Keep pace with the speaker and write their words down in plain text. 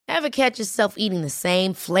Ever catch yourself eating the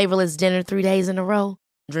same flavorless dinner 3 days in a row?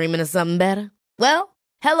 Dreaming of something better? Well,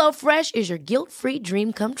 HelloFresh is your guilt-free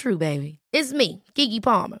dream come true, baby. It's me, Keke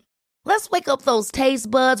Palmer. Let's wake up those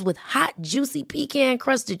taste buds with hot, juicy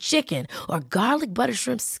pecan-crusted chicken or garlic butter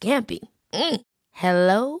shrimp scampi.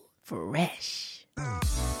 Hello Fresh.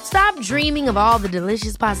 Stop dreaming of all the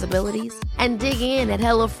delicious possibilities and dig in at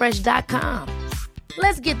HelloFresh.com.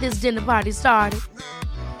 Let's get this dinner party started.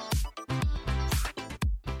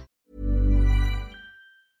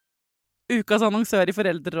 Ukas annonsør i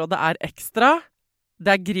Foreldrerådet Ekstra.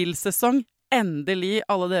 Det grillsesong. Endelig,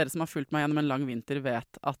 alle dere som har fulgt meg gjennom en lang vinter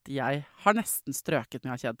vet at jeg har nesten strøket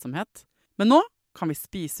med av kjedsomhet. Men nå kan vi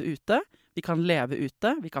spise ute, vi kan leve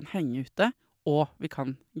ute, vi kan henge ute, og vi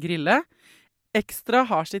kan grille. Ekstra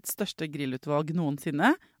har sitt største grillutvalg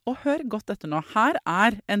noensinne, og hør godt etter nå. Her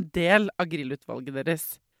en del av grillutvalget deres.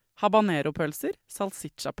 Habanero-pølser,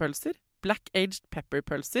 salsiccia-pølser, black-aged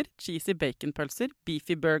pepper-pølser, cheesy bacon-pølser,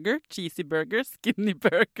 beefy burger, cheesy burger, skinny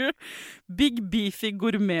burger, big beefy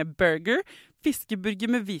gourmet-burger,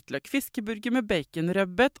 fiskeburger med hvitløk, fiskeburger med bacon,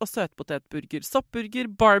 røbbet og søtpotetburger,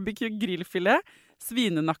 soppburger, barbecue, grillfilet,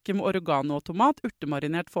 svinenakke med oregano og tomat,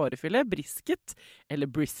 urtemarinert fårefilet, brisket, eller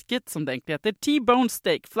brisket som det egentlig heter, T-bone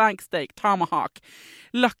steak, flank steak, tomahawk,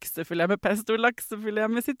 laksefilet med pesto,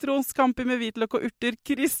 laksefilet med sitron, scampi med hvitløk og urter,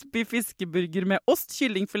 crispy fiskeburger med ost,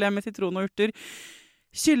 kyllingfilet med sitron og urter,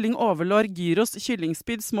 kylling overlår, gyros,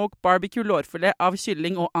 kyllingspyd, smoke, barbecue, lårfilet av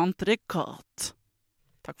kylling og entrecôte.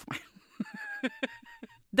 Takk for meg.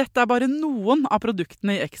 Dette bare noen av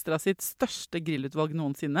produktene i Ekstra sitt største grillutvalg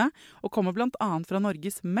noensinne, og kommer blant annet fra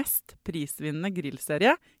Norges mest prisvinnende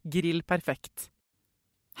grillserie, Grill Perfekt.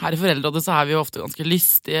 Her i Foreldrerådet så vi jo ofte ganske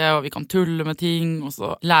lystige, og vi kan tulle med ting, og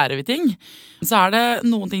så lærer vi ting. Så det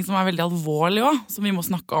noen ting som veldig alvorlige også, som vi må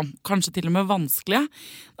snakke om, kanskje til og med vanskelige.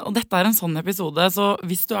 Og dette en sånn episode, så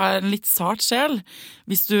hvis du en litt sart sjel,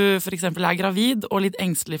 hvis du for eksempel gravid og litt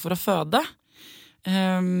engstelig for å føde,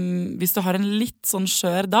 hvis du har en litt sånn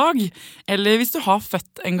skjør dag, eller hvis du har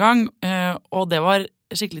født en gang, og det var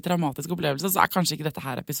skikkelig traumatisk opplevelse, så kanskje ikke dette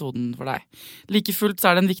her episoden for deg. Like fullt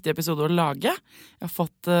så det en viktig episode å lage. Jeg har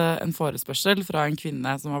fått en forespørsel fra en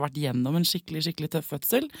kvinne som har vært gjennom en skikkelig tøff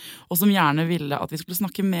fødsel, og som gjerne ville at vi skulle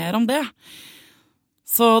snakke mer om det.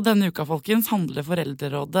 Så denne uka, folkens, handler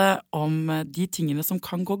Foreldrerådet om de tingene som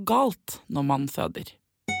kan gå galt når man føder.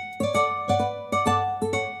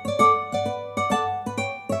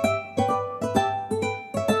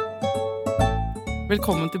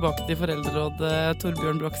 Velkommen tilbake til Foreldrerådet,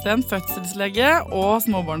 Torbjørn Bloksten, fødselslege og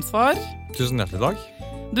småbarnsfar. Tusen hjertelig takk.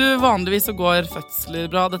 Du, vanligvis så går fødsler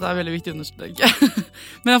bra, dette veldig viktig å understreke.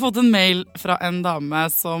 Men jeg har fått en mail fra en dame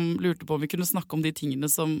som lurte på om vi kunne snakke om de tingene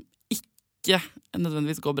som ikke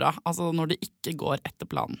nødvendigvis går bra. Altså når det ikke går etter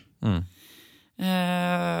planen.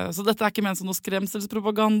 Så dette ikke ment som noe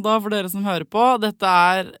skremselspropaganda for dere som hører på. Dette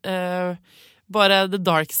bare the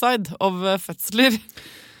dark side of fødsler.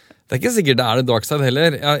 Det ikke sikkert det the dark side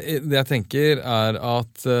heller. Det jeg tenker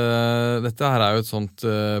at dette her jo et sånt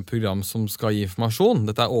program som skal gi informasjon.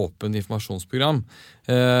 Dette åpent informasjonsprogram.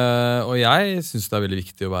 Og jeg synes det veldig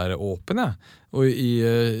viktig å være åpen, ja. Og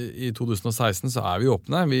i 2016 så vi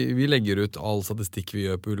åpne. Vi legger ut all statistikk vi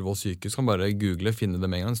gjør på Ullevål sykehus. Kan bare google, finne det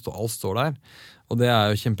med en gang. Alt står der. Og det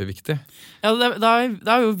jo kjempeviktig. Ja,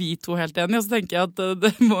 da jo vi to helt enige, og så tenker jeg at det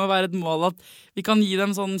må være et mål at vi kan gi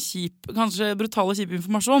dem sånn kjip, kanskje brutal og kjip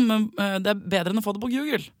informasjon, men det bedre enn å få det på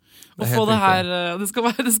Google. Og få det her, det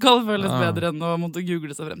skal føles bedre enn å måtte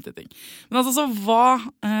google seg frem til ting. Men altså, så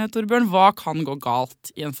Torbjørn, hva kan gå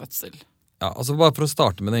galt i en fødsel? Ja, altså bare for å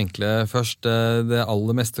starte med det enkle først, det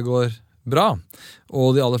aller meste går bra.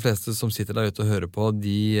 Og de aller fleste som sitter der ute og hører på,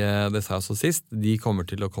 det sa jeg så sist, de kommer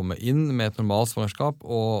til å komme inn med et normalt svangerskap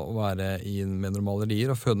og være inn med normale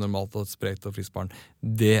rier og føde normalt og et sprekt og friskt barn.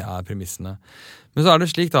 Det premissene. Men så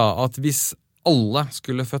det slik da, at hvis alle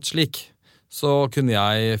skulle født slik, så kunne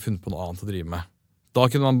jeg funnet på noe annet å drive med. Da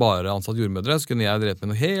kunne man bare ansatt jordmødre, så kunne jeg drevet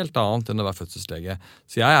med noe helt annet enn å være fødselslege.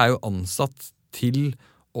 Så jeg jo ansatt til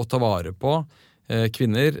å ta vare på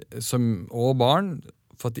kvinner og barn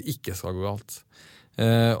for at det ikke skal gå galt.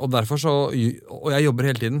 Og derfor og jeg jobber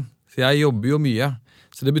hele tiden, så jeg jobber jo mye.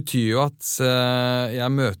 Så det betyr jo at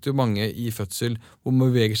jeg møter jo mange i fødsel hvor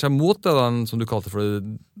man beveger seg mot det, som du kalte for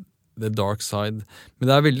the dark side. Men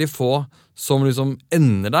det veldig få som liksom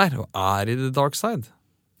ender der og i the dark side.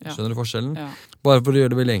 Skjønner du forskjellen? Ja. Bare for å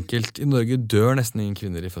gjøre det veldig enkelt. I Norge dør nesten ingen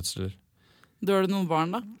kvinner i fødsler. Dør det noen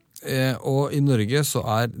barn da? Og i Norge så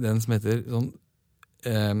den som heter sånn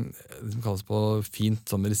det som kalles på fint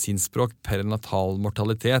som medisinspråk perinatal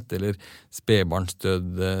mortalitet eller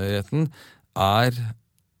spedbarnsdødeligheten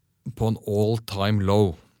på en all time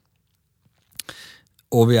low.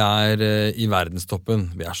 Og vi i verdenstoppen.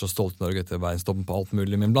 Vi så stolte i Norge til verdenstoppen på alt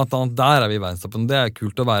mulig, men blant annet der vi i verdenstoppen. Det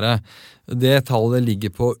kult å være. Det tallet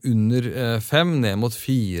ligger på under 5, ned mot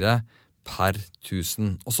 4 per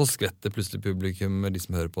 1000. Og så skvetter plutselig publikum, de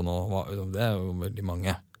som hører på nå. Det jo veldig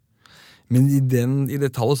mange. Men i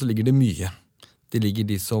det tallet så ligger det mye. Det ligger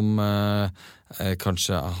de som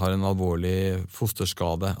kanskje har en alvorlig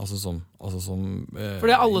fosterskade, for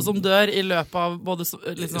det alle som dør i løpet av både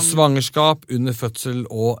svangerskap, under fødsel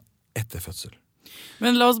og etter fødsel.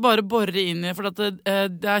 Men la oss bare borre inn i, for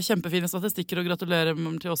det kjempefine statistikker, og gratulerer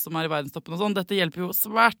til oss som i verdenstoppen og sånn. Dette hjelper jo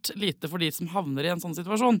svært lite for de som havner i en sånn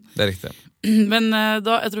situasjon. Det riktig. Men jeg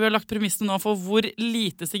tror vi har lagt premissene nå for hvor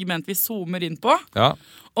lite segment vi zoomer inn på. Ja.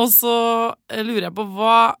 Og så lurer jeg på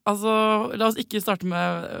la oss ikke starte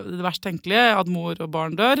med det verst tenkelige, at mor og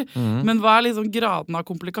barn dør, men hva liksom graden av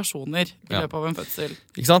komplikasjoner i løpet av en fødsel?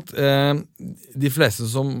 Ikke sant? De fleste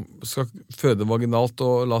som skal føde vaginalt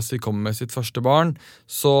og la oss si komme med sitt første barn,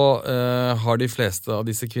 så har de fleste av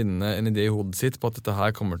disse kvinnene en idé i hodet sitt på at dette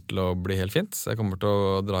her kommer til å bli helt fint. Jeg kommer til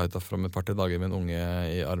å dra ut fra et par-tre dager med en unge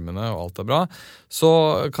i armene, og alt bra. Så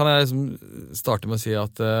kan jeg liksom starte med å si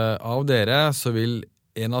at av dere så vil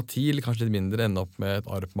 1 av 10, eller kanskje litt mindre, ende opp med et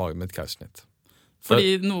arr på magen med et keisersnitt.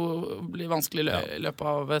 Fordi noe blir vanskelig i løpet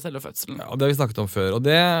av selve fødselen. Ja, det har vi snakket om før. Og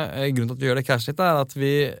grunnen til at vi gjør det keisersnittet at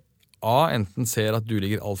vi enten ser at du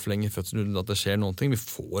ligger alt for lenge i fødselen uten at det skjer noen ting. Vi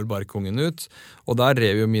får bare kongen ut. Og der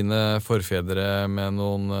rev jo mine forfedre med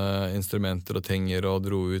noen instrumenter og tenger og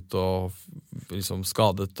dro ut og liksom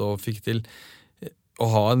skadet og fikk til å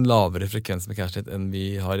ha en lavere frekvens med keisersnitt enn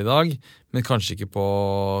vi har i dag, men kanskje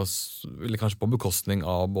på bekostning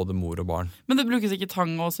av både mor og barn. Men det brukes ikke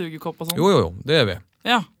tang og sugekopp og sånn? Jo, det gjør vi.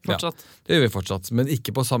 Ja, fortsatt. Ja, det gjør vi fortsatt, men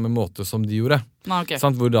ikke på samme måte som de gjorde. Nei, ok.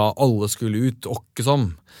 Hvor da alle skulle ut, åkke som.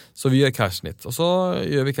 Så vi gjør keisersnitt. Og så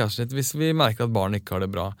gjør vi keisersnitt hvis vi merker at barnet ikke har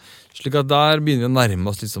det bra. Slik at der begynner vi å nærme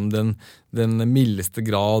oss liksom den mildeste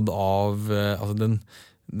grad av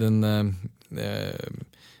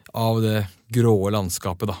av det gråe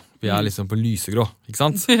landskapet da. Vi liksom på lysegrå, ikke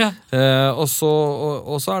sant? Ja. Og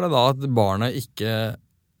så det da at barnet ikke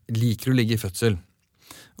liker å ligge i fødsel.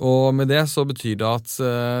 Og med det så betyr det at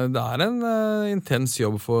det en intens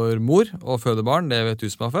jobb for mor å føde barn, det vet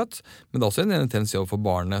du som har født, men det også en intens jobb for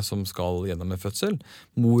barnet som skal gjennom en fødsel.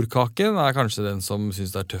 Morkaken kanskje den som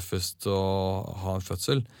synes det tøffest å ha en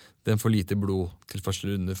fødsel. Den får lite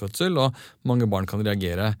blodtilførsel under fødsel, og mange barn kan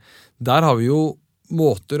reagere. Der har vi jo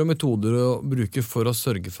måter og metoder å bruke for å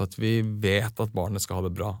sørge for at vi vet at barnet skal ha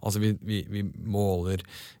det bra. Altså vi måler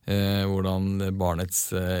hvordan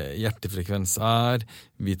barnets hjertefrekvens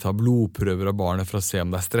vi tar blodprøver av barnet for å se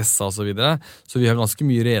om det stresset og så videre. Så vi har ganske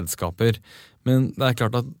mye redskaper. Men det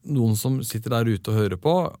klart at noen som sitter der ute og hører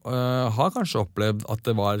på, har kanskje opplevd at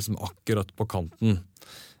det var liksom akkurat på kanten.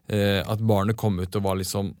 At barnet kom ut og var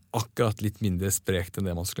liksom akkurat litt mindre sprekt enn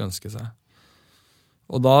det man skulle ønske seg.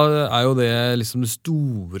 Og da jo det liksom det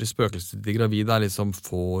store spøkelset til de gravide liksom,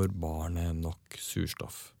 får barnet nok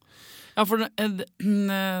surstoff? Ja, for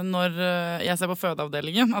når jeg ser på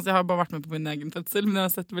fødeavdelingen, jeg har bare vært med på min egen fødsel, men jeg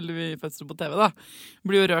har sett veldig mye fødsel på TV da,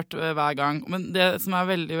 blir jo rørt hver gang. Men det som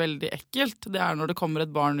veldig, veldig ekkelt, det når det kommer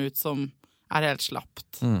et barn ut som helt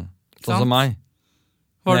slappt. Sånn som meg.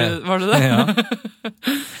 Var du det? Ja.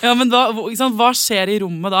 Ja, men hva skjer i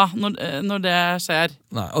rommet da, når det skjer?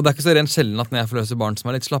 Nei, og det ikke så rent sjelden at når jeg forløser barn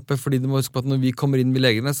som litt slappe, fordi du må huske på at når vi kommer inn ved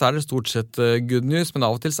legene, så det stort sett good news, men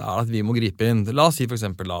av og til så det at vi må gripe inn. La oss si for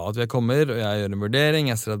eksempel da, at vi kommer, og jeg gjør en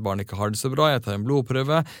vurdering, jeg ser at barnet ikke har det så bra, jeg tar en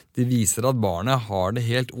blodprøve, det viser at barnet har det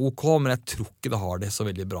helt ok, men jeg tror ikke det har det så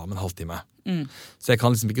veldig bra med en halvtime. Så jeg kan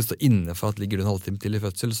liksom ikke stå inne for at ligger du en halvtime til i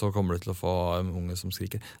fødsel, så kommer du til å få en unge som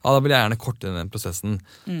skriker. Ja, da vil jeg gjerne korte den prosessen.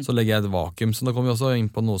 Så legger jeg et vakuum, så da kommer vi også inn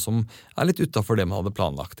på noe som litt utenfor det man hadde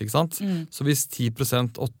planlagt, ikke sant? Så hvis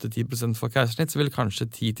 8-10% får keisersnitt, så vil kanskje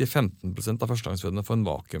 10-15% av førstegangsfødende få en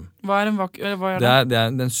vakuum. Hva en vakuum? Det er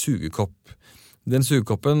en sugekopp. Den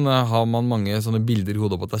sugekoppen har man mange sånne bilder i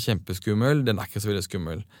hodet på at det kjempeskummel. Den ikke så veldig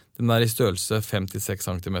skummel. Den i størrelse 5-6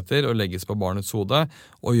 cm og legges på barnets hode,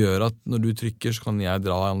 og gjør at når du trykker, så kan jeg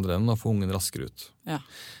dra i andre enden og få ungen raskere ut. Ja.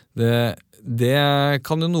 Det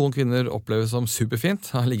kan jo noen kvinner oppleve som superfint.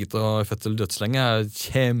 Jeg har ligget og født dødslenge. Jeg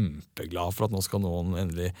kjempeglad for at nå skal noen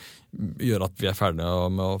endelig gjøre at vi ferdige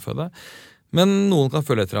med å føde. Men noen kan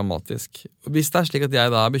føle det traumatisk. Hvis det slik at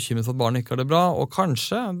jeg da bekymret for at barnet ikke har det bra, og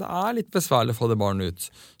kanskje det litt besværlig å få det barnet ut,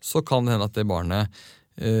 så kan det hende at det barnet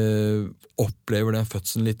opplever den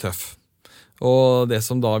fødselen litt tøff. Og det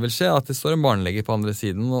som da vil skje, at det står en barnelege på andre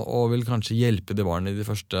siden og vil kanskje hjelpe det barnet i de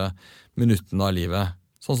første minuttene av livet.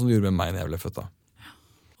 Sånn som det gjorde med meg når jeg ble født da.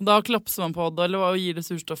 Da klapser man på det, eller hva gir det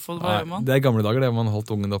surstoff, og hva gjør man? Det gamle dager, det man holdt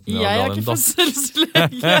ungen opp. Jeg er ikke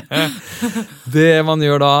fødselslege. Det man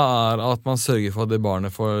gjør da, at man sørger for at det barnet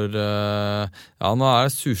får nå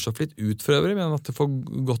surstoff litt ut for øvrig, men at det får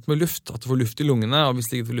godt med luft, at det får luft i lungene, og hvis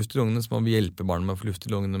det ikke får luft i lungene, så må vi hjelpe barnet med å få luft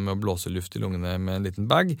i lungene med å blåse luft i lungene med en liten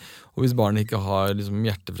bag, og hvis barnet ikke har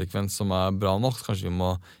hjertefrekvens som bra nok, så kanskje vi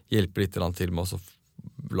må hjelpe litt til med å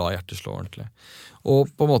la hjertet slå ordentlig. Og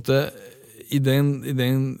på en måte I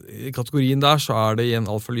den kategorien der så det igjen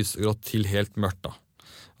alt fra lysegrått til helt mørkt da.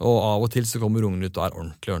 Og av og til så kommer ungen ut og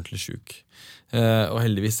ordentlig syk. Og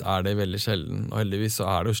heldigvis det veldig sjelden. Og heldigvis så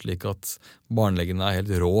det jo slik at barnelegene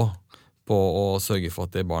helt rå på å sørge for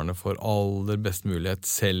at det barnet får aller best mulighet,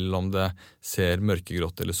 selv om det ser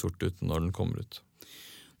mørkegrått eller sort ut når den kommer ut.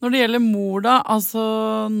 Når det gjelder mor da, altså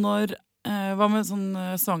hva med sånn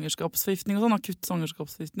svangerskapsforgiftning og sånn, akutt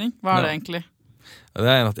svangerskapsforgiftning? Hva det egentlig? Det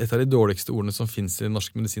et av de dårligste ordene som finnes i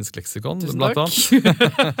norsk medisinsk leksikon. Tusen blant takk.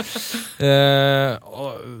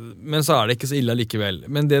 Men så det ikke så ille likevel.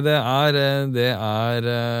 Men det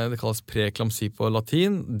kalles preeklamsi på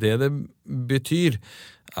latin. Det betyr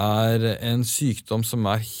en sykdom som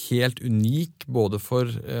helt unik både for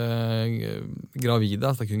gravide,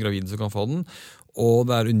 altså det kun gravide som kan få den, og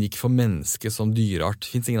det unik for mennesket som dyreart. Det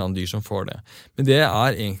finnes ingen annen dyr som får det. Men det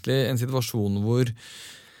egentlig en situasjon hvor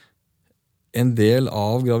en del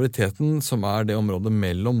av graviditeten, som det området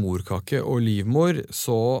mellom morkake og livmor,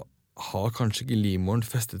 så har kanskje ikke livmoren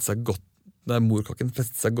festet seg godt, der morkaken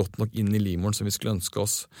festet seg godt nok inn i livmoren som vi skulle ønske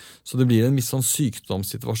oss. Så det blir en viss sånn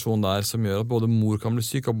sykdomssituasjon der som gjør at både mor kan bli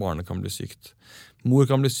syk og barnet kan bli sykt. Mor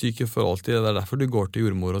kan bli syk i forhold til det derfor du går til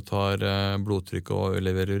jordmor og tar blodtrykk og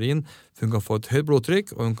leverer urin. Hun kan få et høyt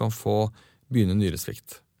blodtrykk, og hun kan få begynnende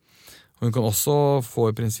nyresvikt. Og hun kan også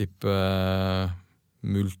få i prinsippet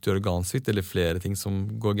multiorgansvikt, eller flere ting som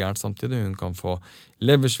går gærent samtidig. Hun kan få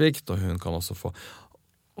leversvikt, og hun kan også få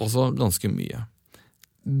ganske mye.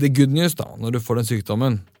 Det good news da, når du får den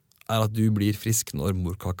sykdommen, at du blir frisk når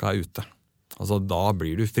morkaka ute. Altså, da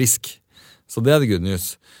blir du frisk. Så det det good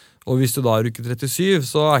news. Og hvis du da uke 37,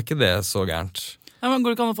 så ikke det så gærent. Ja, men går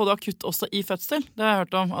det ikke an å få det akutt også i fødsel? Det har jeg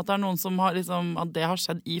hørt om, at det noen som har at det har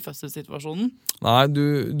skjedd i fødselssituasjonen. Nei,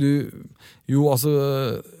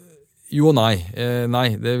 Jo og nei. Nei,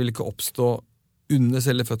 det vil ikke oppstå under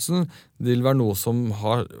selve fødselen. Det vil være noe som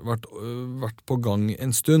har vært på gang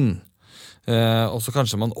en stund. Og så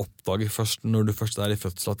kanskje man oppdager først, når du først i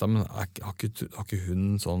fødsel, at har ikke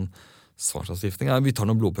hun sånn svangerskapsforgiftning? Vi tar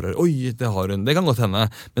noen blodprøver. Oi, det har hun. Det kan godt hende.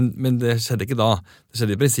 Men det skjedde ikke da. Det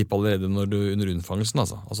skjedde i prinsippet allerede under unnfangelsen.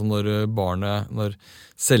 Altså når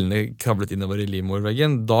cellene kravlet innover i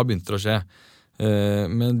livmorveggen, da begynte det å skje.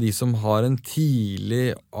 Men de som har en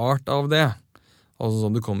tidlig art av det, altså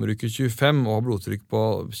sånn du kommer uke 25 og har blodtrykk på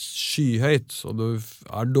skyhøyt, og du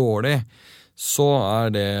dårlig, så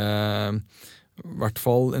det i hvert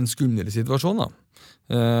fall en skumlere situasjon da.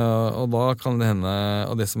 Og da kan det hende,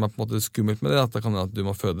 og det som på en måte skummelt med det, at det kan hende at du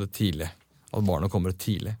må føde tidlig, at barnet kommer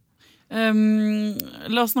tidlig.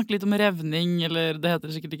 La oss snakke litt om revning, eller det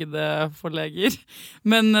heter sikkert ikke det for leger,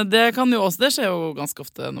 men det skjer jo ganske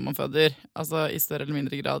ofte når man føder, altså i større eller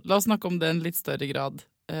mindre grad. La oss snakke om det en litt større grad.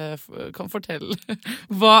 Kan fortelle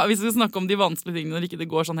hvis vi snakker om de vanskelige tingene når ikke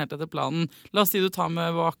det går sånn helt etter planen. La oss si du tar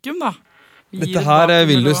med vakuum da. Dette her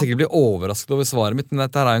vil du sikkert bli overrasket over svaret mitt, men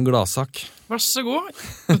dette her en gladsak. Vær så god.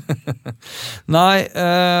 Nei,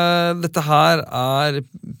 dette her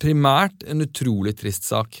primært en utrolig trist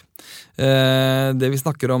sak. Det vi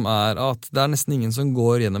snakker om at det nesten ingen som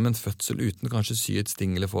går gjennom en fødsel uten kanskje sy et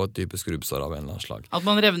sting eller få et dype skrubbsår av en eller annen slag. At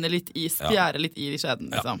man revner litt i, spjærer litt i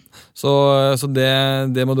skjeden, liksom. Ja. Så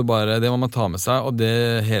det må man ta med seg, og det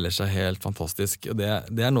heler seg helt fantastisk. Og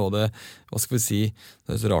det noe av det, hva skal vi si,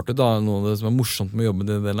 det så rart ut da, noe av det som morsomt med å jobbe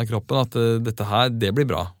med den delen av kroppen, at dette her, det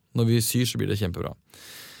blir bra. Når vi syr, så blir det kjempebra.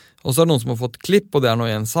 Og så det noen som har fått klipp, og det nå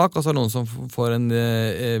en sak, og så det noen som får en,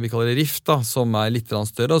 vi kaller det rift, da, som litt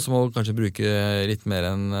større, og som må kanskje bruke litt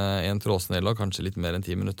mer enn en trådsnelle, og kanskje litt mer enn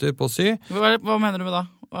 10 minutter på å sy. Hva mener du med da?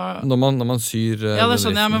 Når man syr... Ja, det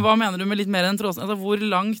skjønner jeg, men hva mener du med litt mer enn trådsnelle? Altså, hvor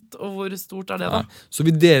langt og hvor stort det da? Ja, så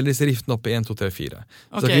vi deler disse riftene opp i 1, 2, 3, 4.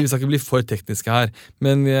 Så vi skal ikke bli for tekniske her.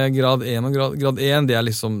 Men grad 1 og grad 1, det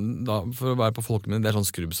liksom, da, for å være på folkemunne, det sånn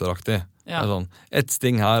skrubbsåraktig. Ja. Det sånn, ett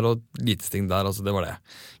sting her og lite sting der, altså det var det.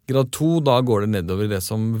 Grad 2, da går det nedover i det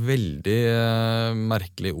som veldig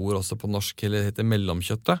merkelig ord også på norsk, eller heter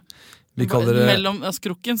mellomkjøttet. Vi kaller det...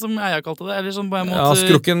 Skrukken, som jeg har kalt det, eller sånn på en måte... Ja,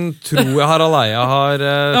 skrukken tror jeg Harald Eia har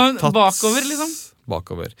tatt... Bakover, liksom?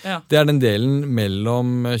 Bakover. Ja. Det den delen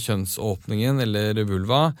mellom kjønnsåpningen, eller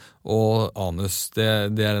vulva, og anus.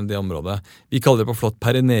 Det det området. Vi kaller det på flott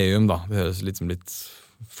perineum, da. Det høres litt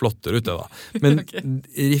flottere ut det da. Men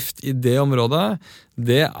rift i det området,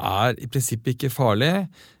 det i prinsippet ikke farlig,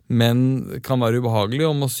 men kan være ubehagelig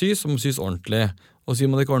og må sys ordentlig. Og syr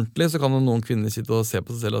man det ikke ordentlig, så kan noen kvinner sitte og se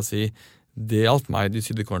på seg selv og si det gjaldt meg, du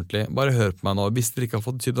sydde ikke ordentlig. Bare hør på meg nå. Hvis dere ikke har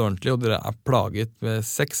fått sydd ordentlig, og dere plaget med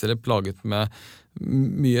sex eller plaget med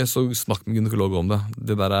mye, så snakk med gynekolog om det.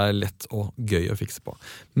 Det der lett og gøy å fikse på.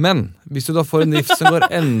 Men hvis du da får en rift som går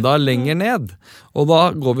enda lenger ned, og da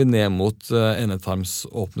går vi ned mot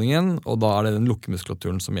endetarmsåpningen, og da det den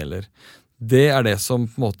lukkemuskulaturen som gjelder. Det det som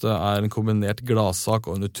på en måte en kombinert gladsak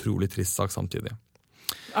og en utrolig trist sak samtidig.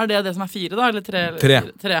 Det som 4 da, eller 3?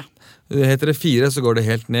 3. Heter det 4, så går det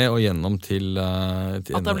helt ned og gjennom til at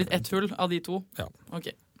det har blitt ett hull av de 2? Ja. Ok.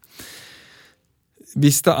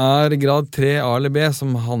 Hvis det grad 3 A eller B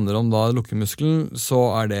som handler om da lukkemuskelen, så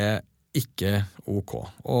det ikke ok.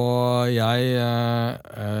 Og jeg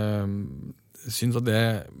synes at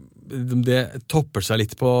det topper seg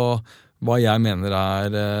litt på hva jeg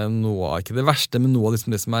mener noe av, ikke det verste, men noe av det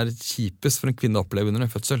som kjipest for en kvinne å oppleve under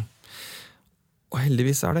en fødsel. Og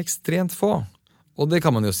heldigvis det ekstremt få. Og det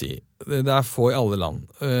kan man jo si. Det få i alle land.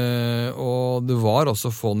 Og det var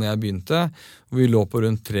også få når jeg begynte, hvor vi lå på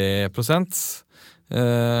rundt 3%.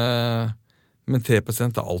 Men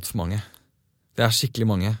 3% alt for mange. Det skikkelig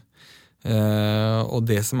mange. Og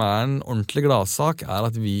det som en ordentlig gladsak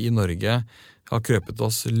at vi i Norge har krøpet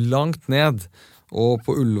oss langt ned. Og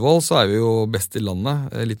på Ullevål så vi jo best i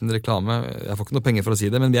landet. En liten reklame. Jeg får ikke noe penger for å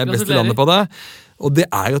si det, men vi best i landet på det. Og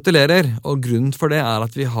det gratulerer. Og grunnen for det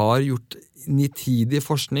at vi har gjort nitidig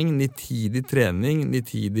forskning, nitidig trening,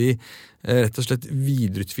 nitidig rett og slett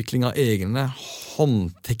videreutvikling av egne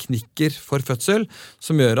håndteknikker for fødsel,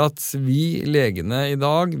 som gjør at vi legene i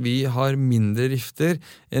dag, vi har mindre rifter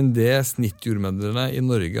enn det snittjordmødrene i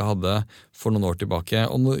Norge hadde for noen år tilbake.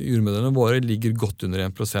 Og jordmødrene våre ligger godt under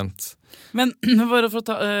 1%. Men for å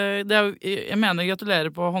ta, jeg mener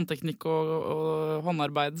gratulerer på håndteknikk og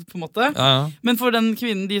håndarbeid på en måte. Ja. Men for den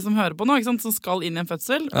kvinnen, de som hører på nå, ikke sant, som skal inn i en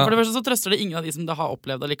fødsel, for det første så trøster det ingen av de som det har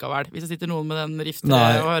opplevd det likevel. Hvis det sitter noen med den riften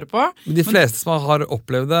og hører på. De fleste som har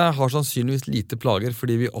opplevd det, har sannsynligvis lite plager,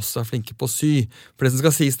 fordi vi også flinke på å sy. For det som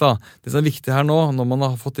skal sies da, det som viktig her nå, når man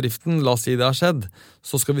har fått riften, la oss si det har skjedd,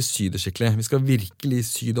 så skal vi sy det skikkelig. Vi skal virkelig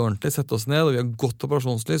sy det ordentlig, sette oss ned, og vi har godt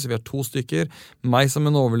operasjonslys, vi har 2 stykker, meg som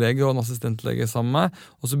en overlege og en assistentlege sammen med,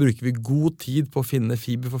 og så bruker vi god tid på å finne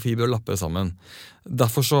fiber for fiber og lappe sammen.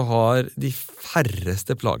 Derfor så har de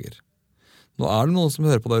færreste plager. Nå det noen som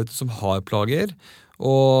hører på deg ute som har plager,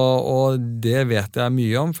 og det vet jeg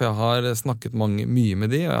mye om, for jeg har snakket mye med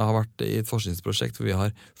de, og jeg har vært i et forskningsprosjekt hvor vi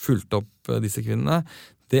har fulgt opp disse kvinnene.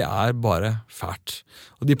 Det bare fælt.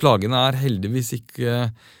 Og de plagene heldigvis ikke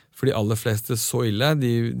for de aller fleste så ille.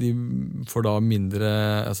 De får da mindre,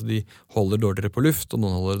 altså de holder dårligere på luft, og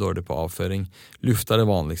noen holder dårligere på avføring. Luft det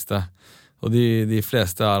vanligste. Og de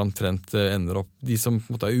fleste omtrent ender opp, de som på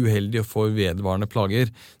en måte uheldige og får vedvarende plager,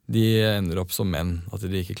 de ender opp som menn, at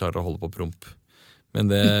de ikke klarer å holde på promp. Men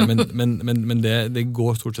det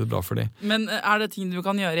går stort sett bra for dem. Men det ting du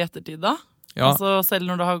kan gjøre i ettertid da? Ja. Altså selv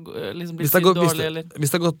når det har liksom blitt sydd dårlig? Eller?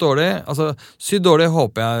 Hvis det har gått dårlig, altså sydd dårlig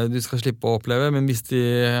håper jeg de skal slippe å oppleve, men hvis de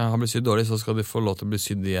har blitt sydd dårlig, så skal de få lov til å bli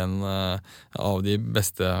sydd igjen av de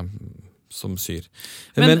beste som syr.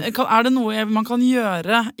 Men det noe man kan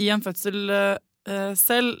gjøre i en fødsel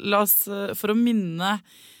selv, for å minne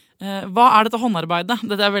hva dette håndarbeidet?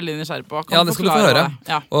 Dette jeg veldig nysgjerrig på. Ja, det skal du få høre.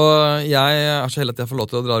 Ja. Og jeg så heldig at jeg får lov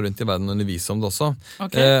til å dra rundt i verden og undervise om det også.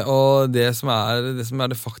 Okay. Og det som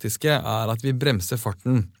det faktiske at vi bremser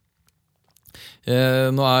farten.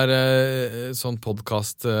 Nå sånn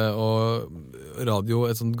podcast og radio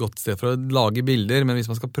et sånt godt sted for å lage bilder, men hvis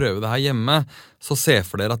man skal prøve det her hjemme, så se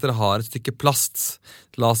for dere at dere har et stykke plast.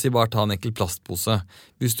 La oss si bare ta en enkel plastpose.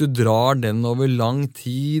 Hvis du drar den over lang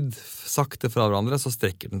tid sakte fra hverandre, så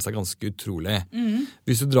strekker den seg ganske utrolig.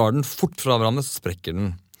 Hvis du drar den fort fra hverandre, så sprekker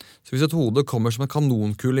den. Så hvis et hode kommer som en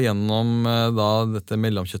kanonkule gjennom da, dette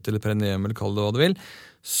mellomkjøttet eller perineum, eller kall det hva du vil,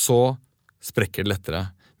 så sprekker det lettere.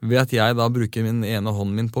 Ved at jeg da bruker min ene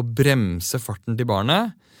hånden min på å bremse farten til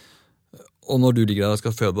barnet, og når du ligger der og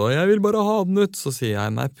skal føde, og jeg vil bare ha den ut, så sier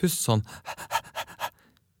jeg, nei, pust sånn.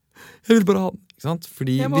 Jeg vil bare ha den, ikke sant?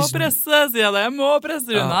 Fordi jeg må presse, sier jeg det, jeg må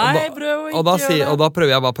presse. Ja, nei, prøv å ikke gjøre det. Og da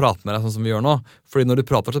prøver jeg bare å prate med deg sånn som vi gjør nå, fordi når du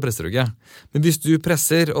prater så presser du ikke. Men hvis du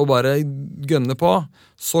presser og bare gønner på,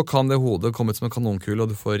 så kan det hodet komme ut som en kanonkule, og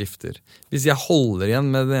du får rifter. Hvis jeg holder igjen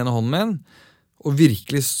med den ene hånden min, og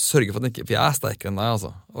virkelig sørge for at den ikke, for jeg sterkere enn deg, altså,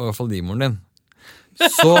 og i hvert fall livmoren din,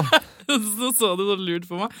 så Så du så lurt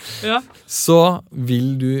på meg. Ja. Så vil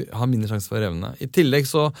du ha mindre sjanse for å revne. I tillegg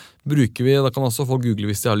så bruker vi, da kan også folk google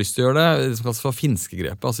hvis de har lyst til å gjøre det som kalles for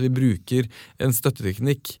finskegrepet. Altså vi bruker en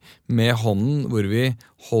støtteteknikk med hånden hvor vi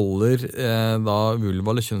holder da vulva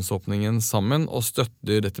eller kjønnsåpningen sammen og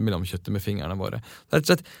støtter dette mellomkjøttet med fingrene våre. Det er rett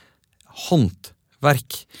og slett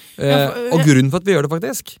håndverk. Og grunnen for at vi gjør det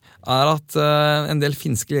faktisk, er at en del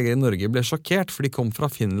finske leger i Norge ble sjokkert, for de kom fra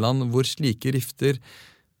Finland hvor slike rifter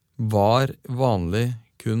var vanlig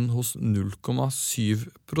kun hos 0,7%.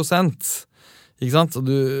 Ikke sant? Og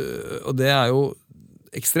det er jo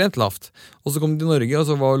ekstremt lavt. Og så kom de til Norge, og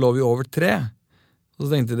så lå vi over 3. Og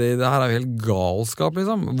så tenkte de, det her er jo helt galskap,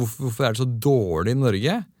 liksom. Hvorfor er det så dårlig i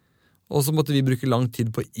Norge? Og så måtte vi bruke lang tid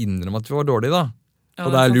på å innrømme at vi var dårlige, da. Ja,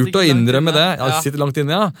 og det er lurt å innrømme det. Ja, det sitter langt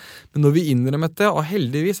inne, ja. Men når vi innrømmet det, og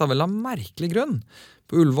heldigvis av vel av merkelig grunn,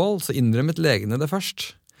 på Ullevål så innrømmet legene det først.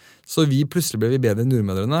 Så plutselig ble vi bedre enn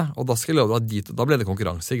nordmødrene, og da skal jeg love deg at da ble det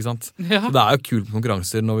konkurranse, ikke sant? Ja. Så det er jo kult med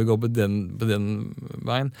konkurranser når vi går på den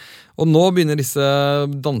veien. Og nå begynner disse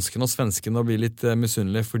danskene og svenskene å bli litt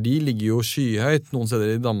misunnelige, for de ligger jo skyhøyt. Noen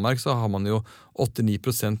steder i Danmark så har man jo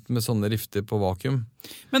 8-9% med sånne rifter på vakuum.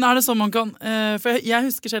 Men er det sånn man kan, for jeg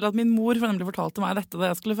husker selv at min mor for nemlig fortalte meg dette da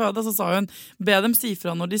jeg skulle føde, så sa hun, be dem si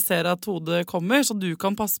fra når de ser at hodet kommer, så du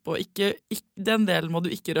kan passe på, den delen må du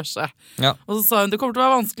ikke rushe. Ja. Og så sa hun, det kommer til å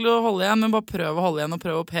være vanskelig å holde igjen, men bare prøv å holde igjen, og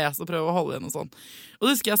prøv å pese, og prøv å holde igjen og sånn. Og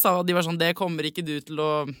det husker jeg sa at de var sånn, det kommer ikke du til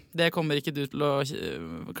å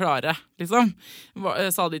klare, liksom.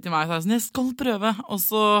 Sa de til meg, så jeg sånn, jeg skal prøve, og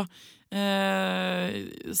så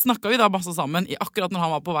snakket vi da masse sammen akkurat når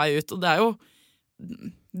han var på vei ut, og det er jo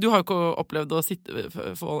du har jo ikke opplevd å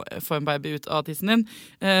få en baby ut av tissen din.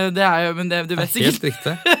 Det er jo, men du vet sikkert. Helt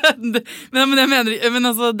riktig. men jeg mener,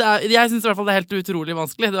 altså, jeg synes i hvert fall det er helt utrolig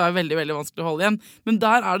vanskelig. Det er veldig, veldig vanskelig å holde igjen. Men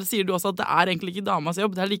der sier du også at det er egentlig ikke damas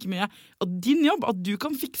jobb. Det er like mye at din jobb, at du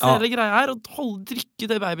kan fikse hele greia her og trykket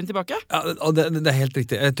til babyen tilbake. Ja, og det er helt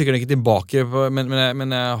riktig. Jeg trykker den ikke tilbake,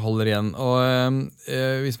 men jeg holder igjen. Og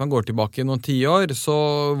hvis man går tilbake noen 10 år,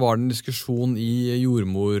 så var det en diskusjon i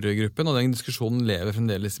jordmorgruppen, og den diskusjonen lever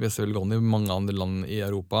fremdeles i velgående i mange andre land i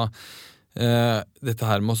Europa. Dette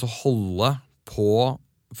her med å holde på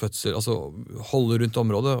fødsel, altså holde rundt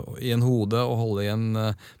området i en hode og holde i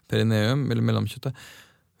en perineum eller mellomkjøttet,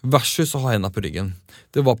 versus å ha hendene på ryggen.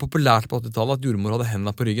 Det var populært på 80-tallet at jordmor hadde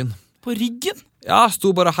hendene på ryggen. På ryggen? Ja, sto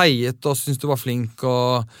bare heiet og syntes du var flink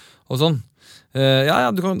og sånn. Du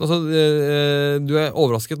er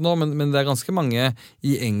overrasket nå, men det er ganske mange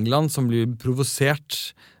i England som blir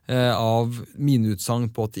provosert av mine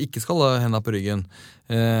utsagn på at de ikke skal ha hendene på ryggen.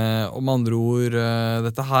 Og med andre ord,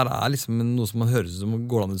 dette her er liksom noe som man høres som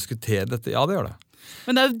går an å diskutere dette. Ja, det gjør det.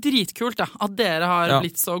 Men det er jo dritkult da, at dere har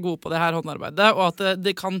blitt så gode på det her håndarbeidet, og at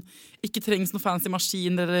det kan ikke trengs noe fancy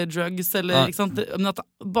maskin eller drugs, eller, ikke sant? Men at det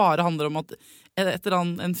bare handler om at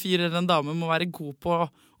en fyr eller en dame må være god på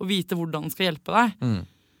å vite hvordan den skal hjelpe deg. Mm.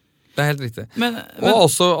 Det er helt riktig. Og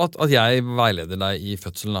også at jeg veileder deg i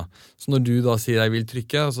fødselen. Da. Så når du da sier jeg vil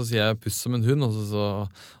trykke, og så sier jeg puss som en hund, og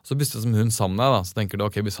så puster jeg som en hund sammen med deg, da. Så tenker du,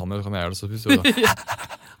 ok, hvis han gjør det, kan jeg gjøre det, så puster du da.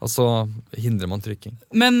 Og så hindrer man trykking.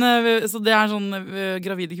 Men så det er sånn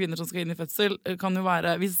gravide kvinner som skal inn i fødsel, kan jo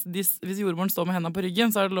være, hvis jordmoren står med hendene på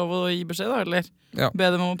ryggen, så er det lov å gi beskjed da, eller? Ja. Be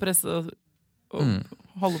dem om å presse og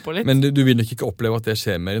holde på litt. Men du vil nok ikke oppleve at det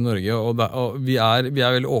skjer mer i Norge, og vi er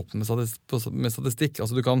veldig åpne med statistikk.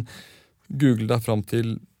 Altså du kan google deg fram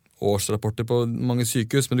til årsrapporter på mange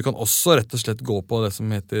sykehus, men du kan også rett og slett gå på det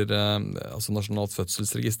som heter Nasjonalt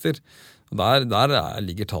fødselsregister. Og der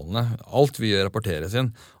ligger tallene. Alt vi gjør rapporteres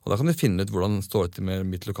inn, og da kan du finne ut hvordan det står til med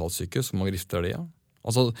mitt lokalsykehus, hvor mange rifter de har.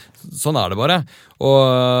 Altså, sånn er det bare. Og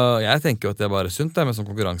jeg tenker jo at det er bare sunt det med sånn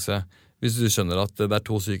konkurranse. Hvis du skjønner at det er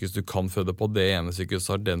 2 sykehus du kan føde på, det ene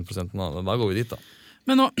sykehuset har den prosenten, da går vi dit da.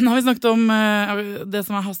 Men nå har vi snakket om det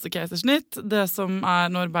som er hastekeisersnitt, det som er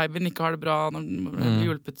når babyen ikke har det bra når den blir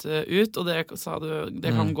hjulpet ut, og det sa du,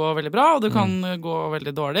 det kan gå veldig bra, og det kan gå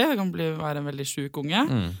veldig dårlig, det kan være en veldig syk unge.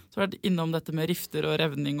 Så har vi vært innom dette med rifter og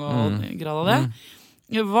revning og grad av det.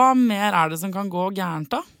 Hva mer er det som kan gå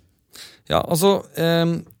gærent da? Ja, altså...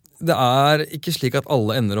 Det er ikke slik at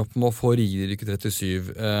alle ender opp med å få rigerykke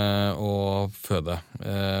 37 og føde.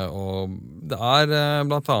 Og det er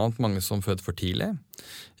blant annet mange som føder for tidlig.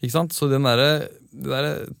 Ikke sant? Så de der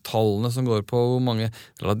tallene som går på hvor mange...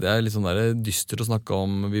 Det er litt sånn dystert å snakke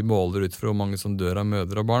om, vi måler ut fra hvor mange som dør av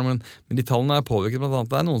mødre og barn, men de tallene er påvirket blant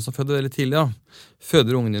annet. Det er noen som føder veldig tidlig, ja.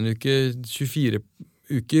 Føder ungen i en uke 24,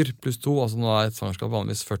 uker pluss 2, altså nå et svangerskap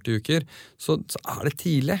vanligvis 40 uker, så det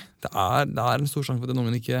tidlig. Det er en stor sjanse for at den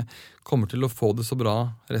ungen ikke kommer til å få det så bra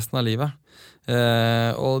resten av livet.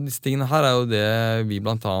 Og disse tingene her jo det vi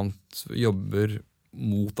blant annet jobber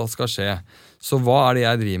mot at skal skje. Så hva det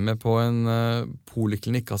jeg driver med på en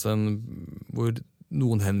poliklinikk, altså hvor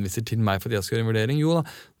noen henviser til meg for at jeg skal gjøre en vurdering? Jo da,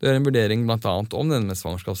 det en vurdering blant annet om denne med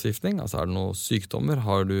svangerskapsgiftning. Altså det noen sykdommer?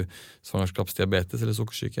 Har du svangerskapsdiabetes eller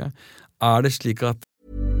sukkersyke? Det slik at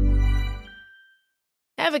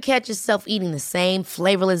Ever catch yourself eating the same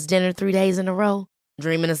flavorless dinner 3 days in a row?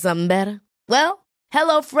 Dreaming of something better? Well,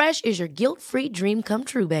 HelloFresh is your guilt-free dream come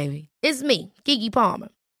true, baby. It's me, Keke Palmer.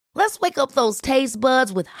 Let's wake up those taste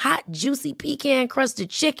buds with hot, juicy pecan-crusted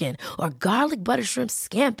chicken or garlic butter shrimp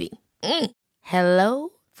scampi. Hello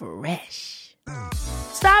Fresh.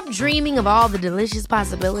 Stop dreaming of all the delicious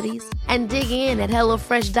possibilities and dig in at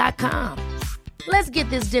HelloFresh.com. Let's get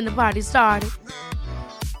this dinner party started.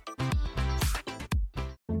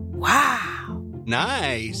 Wow.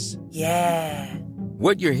 Nice. Yeah.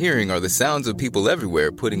 What you're hearing are the sounds of people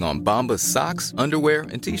everywhere putting on Bombas socks, underwear,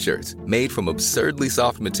 and T-shirts made from absurdly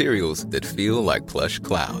soft materials that feel like plush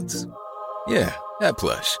clouds. Yeah, that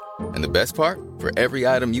plush. And the best part? For every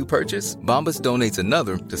item you purchase, Bombas donates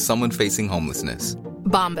another to someone facing homelessness.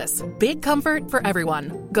 Bombas. Big comfort for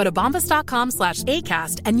everyone. Go to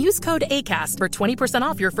bombas.com/ACAST and use code ACAST for 20%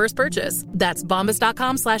 off your first purchase. That's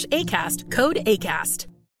bombas.com/ACAST. Code ACAST.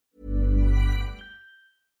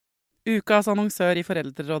 Ukas annonsør i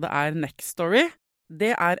Foreldrerådet Nextory.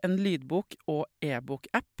 Det en lydbok- og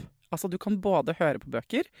e-bok-app. Altså du kan både høre på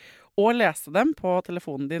bøker og lese dem på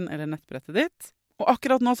telefonen din eller nettbrettet ditt. Og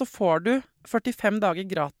akkurat nå så får du 45 dager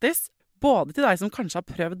gratis, både til deg som kanskje har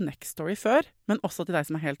prøvd Nextory før, men også til deg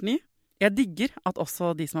som helt ny. Jeg digger at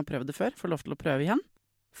også de som har prøvd det før får lov til å prøve igjen.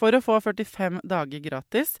 For å få 45 dager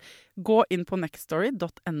gratis, gå inn på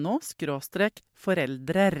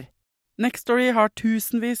nextory.no/foreldrer. Nextory har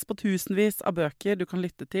tusenvis på tusenvis av bøker du kan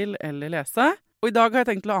lytte til eller lese. Og i dag har jeg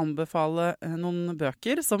tenkt å anbefale noen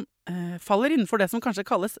bøker som faller innenfor det som kanskje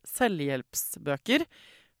kalles selvhjelpsbøker.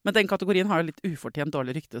 Men den kategorien har jo litt ufortjent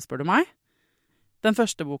dårlig rykte, spør du meg. Den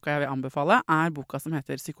første boka jeg vil anbefale boka som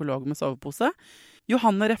heter Psykolog med sovepose.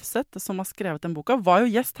 Johanne Refseth, som har skrevet den boka, var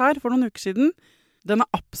jo gjest her for noen uker siden. Den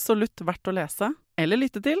absolutt verdt å lese eller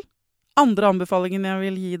lytte til. Andre anbefalingen jeg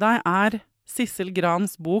vil gi deg Sissel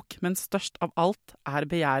Grans bok, men størst av alt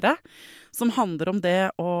begjæret, som handler om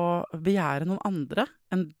det å begjære noen andre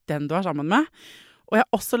enn den du sammen med. Og jeg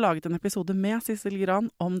har også laget en episode med Sissel Gran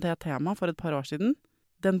om det temaet for et par år siden.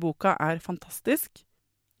 Den boka fantastisk.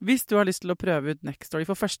 Hvis du har lyst til å prøve ut Nextory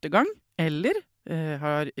for første gang, eller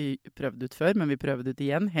har prøvd ut før, men vil prøve det ut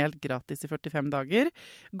igjen, helt gratis i 45 dager,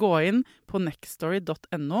 gå inn på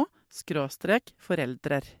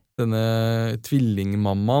nextory.no/foreldrer. Denne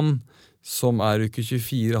tvillingmammaen som uke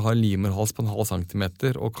 24, har livmorhals på 0,5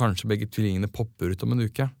 centimeter, og kanskje begge tvillingene popper ut om en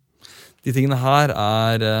uke. De tingene her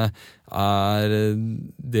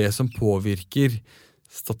det som påvirker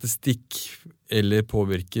statistikk, eller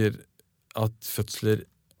påvirker at fødsler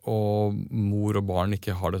og mor og barn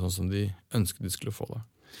ikke har det sånn som de ønsket de skulle få det.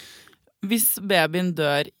 Hvis babyen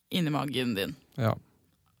dør inni magen din, ja.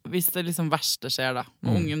 Hvis det liksom verste skjer da,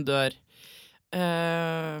 og ungen dør, og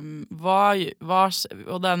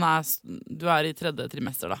du i 3.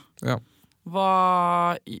 trimester da. Ja.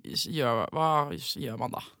 Hva gjør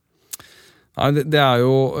man da? Nei, det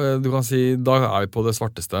jo, du kan si, da vi på det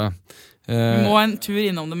svarteste. Vi må en tur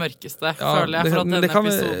innom det mørkeste, føler jeg, for at denne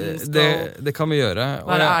episoden skal det kan vi gjøre.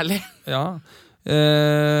 Være ærlig. Ja,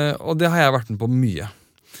 og det har jeg vært med på mye.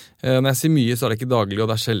 Når jeg sier mye, så det ikke daglig, og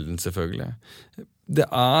det sjelden selvfølgelig. Det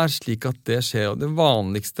slik at det skjer, og det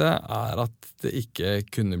vanligste at det ikke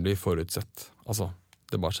kunne bli forutsett. Altså,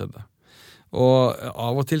 det bare skjedde. Og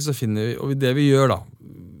av og til så finner vi, og det vi gjør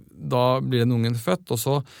da blir den ungen født, og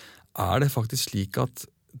så det faktisk slik at,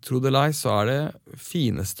 tro det eller ei, så det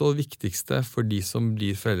fineste og viktigste for de som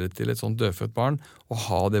blir foreldre til et sånt dødfødt barn, å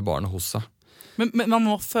ha det barnet hos seg. Men man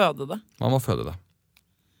må føde det? Man må føde det.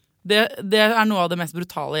 Det noe av det mest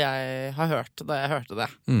brutale jeg har hørt da jeg hørte det.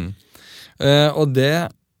 Og det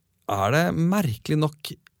det merkelig nok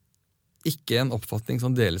ikke en oppfatning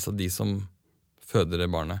som deles av de som føder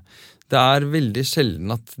det barnet. Det veldig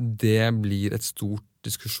sjelden at det blir et stort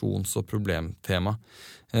diskusjons- og problemtema.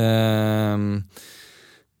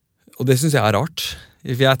 Og det synes jeg rart.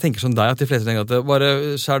 For jeg tenker som deg, at de fleste tenker at bare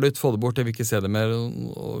skjær det ut, få det bort, jeg vil ikke se det mer,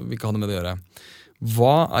 og vi ikke ha det med det å gjøre.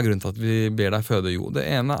 Hva grunnen til at vi ber deg føde? Jo, det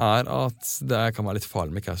ene at det kan være litt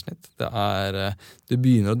farlig med keisersnitt. Det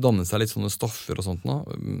begynner å danne seg litt sånne stoffer og sånt nå,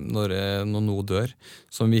 når noe dør,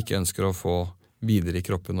 som vi ikke ønsker å få videre i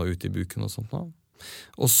kroppen og ut i buken og sånt nå.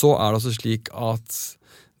 Og så det også slik at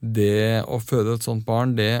det å føde et sånt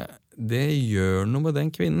barn, det gjør noe med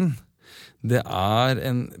den kvinnen. Det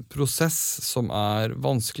en prosess som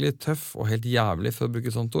vanskelig, tøff og helt jævlig, for å bruke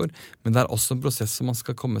et sånt ord, men det også en prosess som man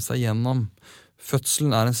skal komme seg gjennom.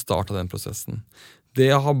 Fødselen en start av den prosessen. Det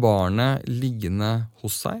å ha barnet liggende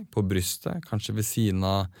hos seg, på brystet, kanskje ved siden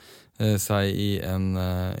av seg i en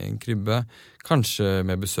krybbe, kanskje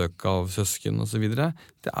med besøk av søsken og så videre,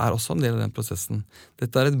 det også en del av den prosessen.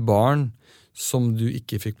 Dette et barn som du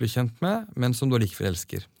ikke fikk bli kjent med, men som du likevel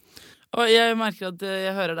elsker. Og jeg merker at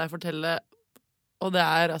jeg hører deg fortelle, og det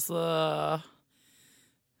altså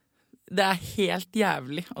det helt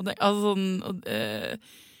jævlig. Og det, altså sånn,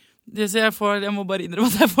 så jeg må bare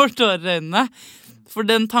innrømme at jeg får tårer i øynene. For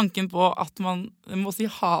den tanken på at man må si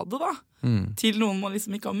ha det da, til noen man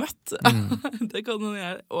liksom ikke har møtt, det kan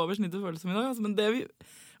jeg over snittet føle som i dag. Altså, men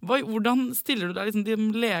hvordan stiller du deg liksom til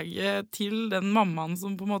en lege til den mammaen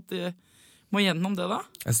som på en måte må gjennom det da?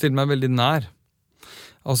 Jeg stiller meg veldig nær.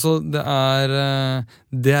 Altså, det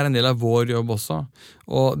en del av vår jobb også,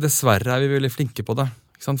 og dessverre vi veldig flinke på det,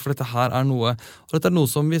 ikke sant? For dette her noe, og dette noe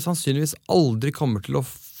som vi sannsynligvis aldri kommer til å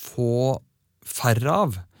få færre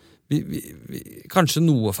av. Kanskje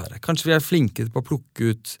noe færre. Kanskje vi flinke på å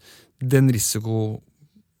plukke ut den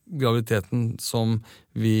risikograviditeten som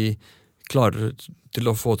vi klarer til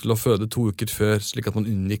å få til å føde 2 uker før, slik at man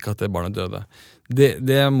unngikk at det barnet døde.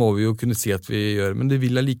 Det må vi jo kunne si at vi gjør, men det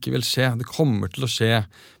vil allikevel skje. Det kommer til å skje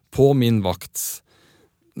på min vakt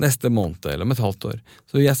neste måned eller om et halvt år.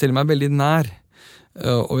 Så jeg stiller meg veldig nær,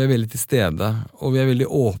 og vi veldig til stede, og vi veldig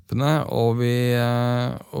åpne, og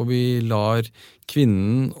vi lar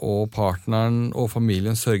kvinnen og partneren og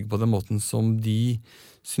familien sørge på den måten som de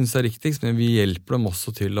synes riktigst, men vi hjelper dem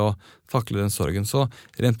også til å takle den sorgen. Så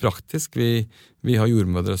rent praktisk, vi har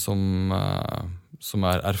jordmødre som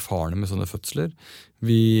erfarne med sånne fødsler.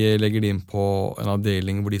 Vi legger de inn på en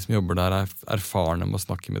avdeling hvor de som jobber der erfarne med å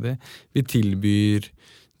snakke med de. Vi tilbyr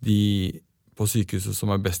de på sykehuset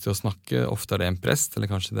som best til å snakke. Ofte det en prest, eller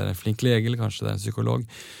kanskje det en flink lege, eller kanskje det en psykolog.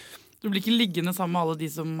 Du blir ikke liggende sammen med alle de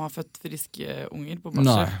som har født friske unger på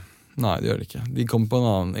barsel? Nei, det gjør det ikke. De kommer på en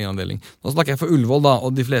annen avdeling. Nå snakker jeg for Ullevål da,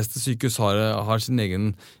 og de fleste sykehus har sin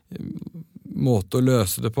egen måte å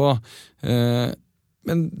løse det på.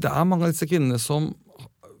 Men det mange av disse kvinnene som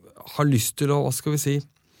har lyst til å, hva skal vi si,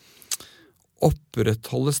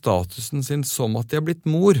 opprettholde statusen sin som at de har blitt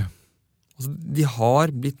mor. Altså, de har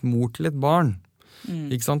blitt mor til et barn.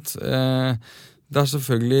 Ikke sant? Det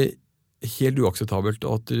selvfølgelig helt uakseptabelt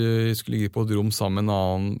at du skulle ligge på et rom sammen med en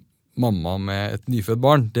annen mamma med et nyfødt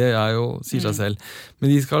barn. Det jo, sier seg selv. Men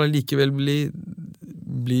de skal likevel bli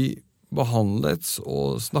behandlet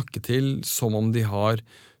og snakke til som om de har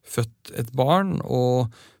født et barn, og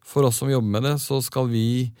for oss som jobber med det, så skal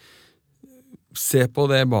vi se på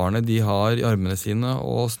det barnet de har i armene sine,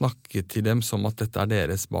 og snakke til dem som at dette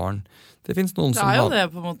deres barn. Det finnes noen som jo det,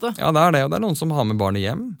 på en måte. Ja, det det, og det noen som har med barnet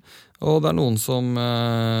hjem, og det noen som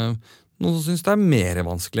synes det mer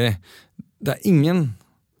vanskelig. Det ingen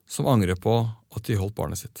som angrer på at de holdt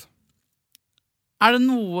barnet sitt. Det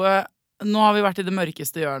noe... Nå har vi vært i det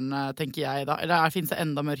mørkeste hjørnet, tenker jeg da. Eller finnes det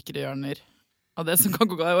enda mørkere hjørner av det som kan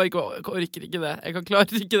gå galt? Jeg orker ikke det. Jeg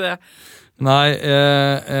klarer ikke det. Nei,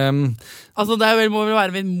 altså det må vel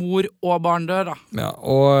være min mor og barn dør da. Ja,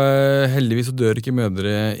 og heldigvis så dør ikke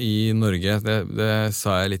mødre i Norge. Det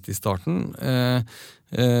sa jeg litt i starten.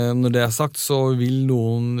 Når det sagt, så vil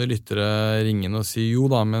noen lyttere ringe og si jo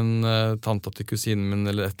da, men tanta til kusinen min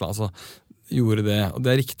eller et eller annet, altså gjorde det. Og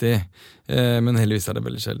det riktig, men heldigvis det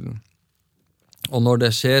veldig sjelden. Og når det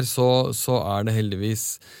skjer, så det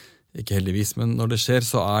heldigvis, ikke heldigvis, men når det skjer,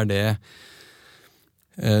 så det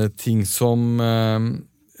ting som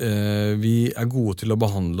vi gode til å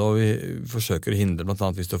behandle, og vi forsøker å hindre, blant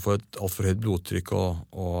annet hvis du får et alt for høyt blodtrykk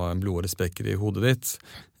og en blodåre sprekker i hodet ditt.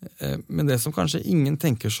 Men det som kanskje ingen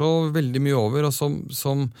tenker så veldig mye over, og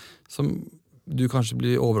som du kanskje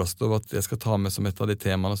blir overrasket over at jeg skal ta med som et av de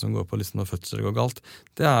temaene som går på liksom når fødsler går galt,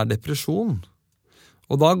 det depresjon.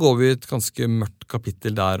 Og da går vi i et ganske mørkt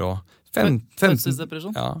kapittel der også.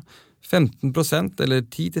 15%? Ja, 15%, eller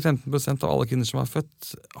 10-15% av alle kvinner som har født,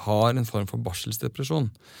 har en form for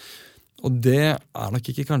barselsdepresjon. Og det nok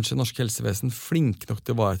ikke kanskje norsk helsevesen flink nok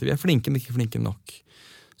til å vare til. Vi flinke, men ikke flinke nok.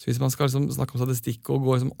 Så hvis man skal liksom snakke om statistikk og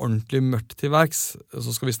gå liksom ordentlig mørkt til verks,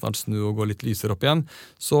 så skal vi snart snu og gå litt lysere opp igjen,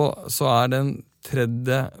 så den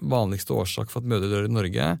tredje vanligste årsak for at mødre dør i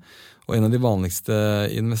Norge, og en av de vanligste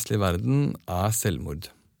i den vestlige verden, selvmord.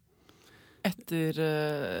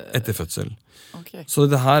 Etter fødsel. Okay. Så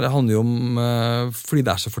det her handler jo om, fordi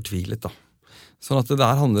det så fortvilet da. Sånn at det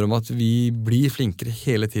der handler om at vi blir flinkere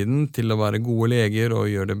hele tiden til å være gode leger og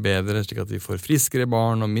gjøre det bedre, slik at vi får friskere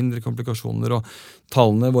barn og mindre komplikasjoner. Og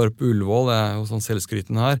tallene våre på Ullevål, det jo sånn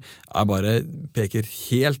selvskryten her, peker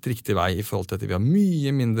helt riktig vei i forhold til at vi har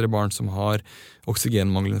mye mindre barn som har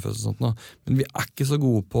oksygenmanglende fødsel og sånt nå. Men vi ikke så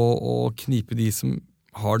gode på å knipe de som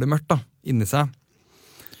har det mørkt da, inni seg.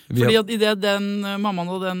 Fordi at i det den mammaen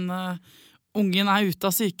og den ungen ute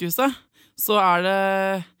av sykehuset, så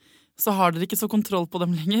har dere ikke så kontroll på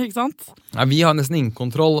dem lenger, ikke sant? Nei, vi har nesten ingen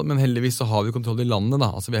kontroll, men heldigvis så har vi kontroll i landet da.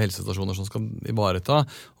 Altså vi har helsestasjoner som skal ivareta,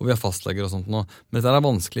 og vi har fastleger og sånt nå. Men dette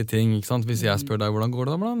vanskelige ting, ikke sant? Hvis jeg spør deg hvordan går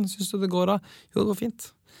det da, hvordan synes du det går da? Jo, det går fint.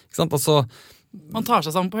 Ikke sant? Altså, man tar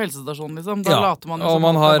seg sammen på helsestasjonen, liksom. Da later man jo og som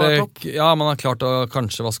man har topp. Ja, man har klart å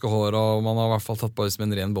kanskje vaske hår, og man har i hvert fall tatt bare som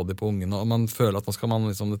en ren body på ungen, og man føler at det skal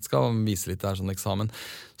vise litt der sånn eksamen.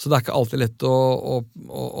 Så det ikke alltid lett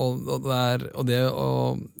det å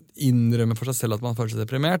innrømme for seg selv at man føler seg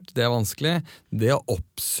deprimert, det vanskelig. Det å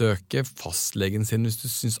oppsøke fastlegen sin hvis du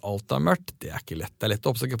synes alt mørkt, det ikke lett. Det lett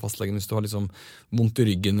å oppsøke fastlegen hvis du har liksom vondt i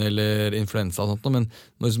ryggen eller influensa og sånt, men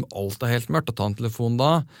når liksom alt helt mørkt, å ta en telefon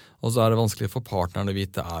da, og så det vanskelig for partneren å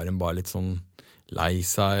vite, hun bare litt sånn lei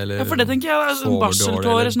seg, eller ja, for det tenker jeg,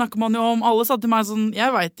 barseltårer snakker man jo om. Alle sa til meg sånn,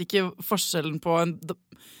 jeg vet ikke forskjellen på en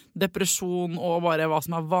depresjon og bare hva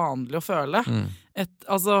som vanlig å føle.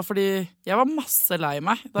 Fordi jeg var masse lei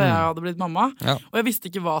meg da jeg hadde blitt mamma, og jeg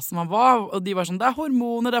visste ikke hva som var, og de var sånn, det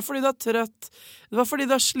hormoner, det fordi du trøtt, det fordi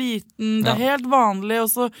du sliten, det helt vanlig,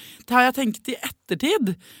 og så det har jeg tenkt i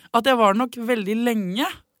ettertid, at jeg var nok veldig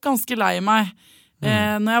lenge ganske lei meg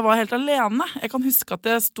når jeg var helt alene. Jeg kan huske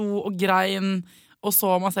at jeg sto og grein og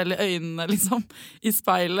så meg selv i øynene liksom, i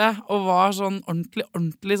speilet, og var sånn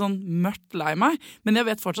ordentlig sånn mørkt lei meg. Men jeg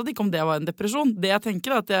vet fortsatt ikke om det var en depresjon. Det jeg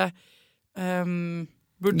tenker at jeg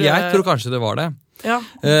burde... Jeg tror kanskje det var det. Ja.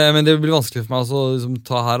 Men det blir vanskelig for meg å liksom,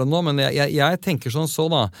 ta her og nå, men jeg tenker sånn så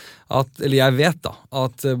da, eller jeg vet da,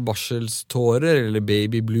 at barselstårer eller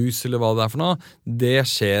baby blues eller hva det for noe, det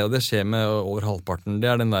skjer, og det skjer med over halvparten.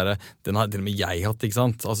 Det den har til og med jeg hatt, ikke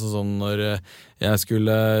sant? Altså sånn når jeg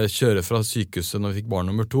skulle kjøre fra sykehuset når vi fikk barn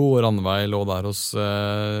nummer 2, og Rannveig lå der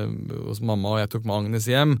hos mamma, og jeg tok med Agnes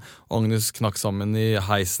hjem, og Agnes knakk sammen i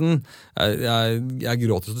heisen. Jeg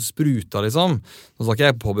gråter så det spruta, liksom. Nå skal ikke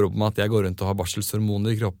jeg påberope meg at jeg går rundt og har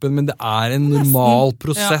barselshormoner i kroppen, men det en normal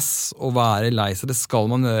prosess å være lei seg, det skal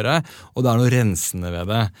man gjøre, og det noe rensende ved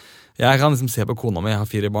det. Jeg kan liksom se på kona mi, jeg har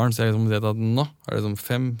 4 barn, så jeg liksom vet at nå det liksom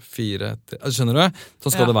 5, 4, 3, skjønner du?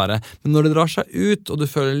 Så skal det være. Men når det drar seg ut, og du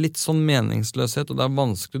føler litt sånn meningsløshet, og det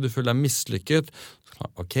vanskelig, du føler deg mislykket,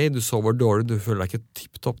 ok, du sover dårlig, du føler deg ikke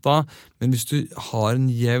tipptopp da, men hvis du har en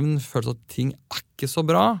jevn følelse at ting ikke så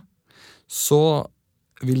bra, så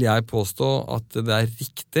vil jeg påstå at det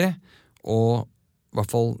riktig å i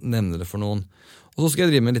hvert fall nevne det for noen. Og så skal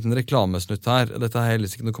jeg drive med en liten reklamesnutt her. Dette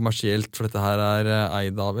helst ikke noe kommersielt, for dette her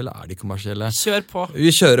eid av, eller de kommersielle? Kjør på.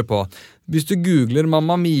 Vi kjører på. Hvis du googler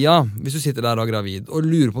Mamma Mia, hvis du sitter der og gravid, og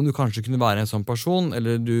lurer på om du kanskje kunne være en sånn person,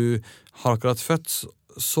 eller du har akkurat født,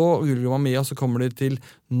 så googler du Mamma Mia, så kommer du til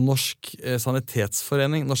Norsk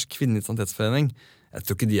Sanitetsforening, Norsk Kvinnelig Sanitetsforening. Jeg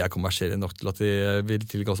tror ikke de kommersielle nok til at de vil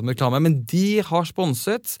tilgå som reklame, men de har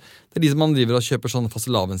sponset. Det de som man driver og kjøper sånn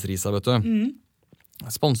fastelavnsrisa, vet du.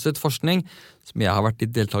 Sponset forskning, som jeg har vært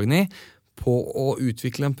litt deltagende i, på å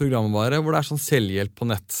utvikle en programvare hvor det sånn selvhjelp på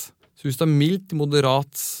nett. Så hvis du mildt,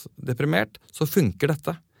 moderat, deprimert, så funker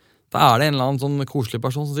dette. Da det en eller annen sånn koselig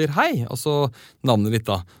person som sier hei, og så navnet ditt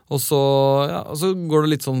da. Og så går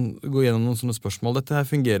det litt sånn, går gjennom noen sånne spørsmål. Dette her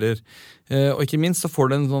fungerer. Og ikke minst så får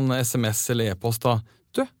du en sånn SMS eller e-post da.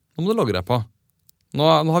 Du, nå må du logge deg på. Nå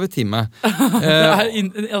har vi time.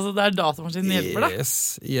 Det datamaskinen hjelper deg?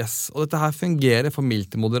 Yes. Og dette her fungerer for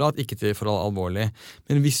mildt til moderat, ikke til for alvorlig.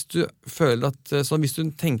 Men hvis du føler at, hvis du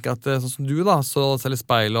tenker at sånn som du da, så selv i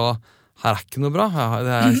speil og her ikke noe bra.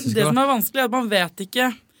 Det som vanskelig at man vet ikke,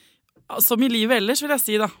 som i livet ellers vil jeg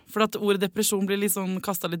si da, for at ordet depresjon blir liksom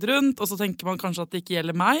kastet litt rundt, og så tenker man kanskje at det ikke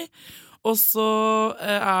gjelder meg. Og så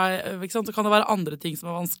kan det være andre ting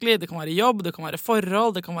som vanskelig. Det kan være jobb, det kan være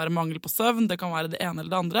forhold, det kan være mangel på søvn, det kan være det ene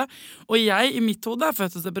eller det andre. Og jeg, i mitt hode,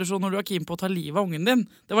 fødselsdepresjon når du keen på å ta livet av ungen din.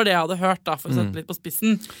 Det var det jeg hadde hørt da, for å sette litt på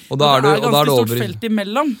spissen. Og da det ganske stort felt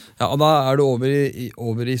imellom. Ja, og da du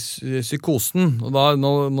over i psykosen. Og da,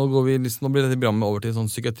 nå blir dette programmet over til et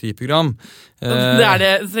sånt psykiatriprogram. Det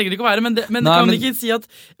trenger det ikke å være, men kan man ikke si at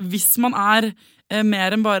hvis man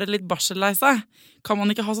mer enn bare litt barsellei seg. Kan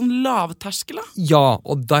man ikke ha sånn lavterskel da? Ja,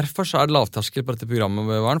 og derfor så det lavterskel på dette programmet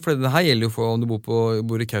med barn, for det her gjelder jo for om du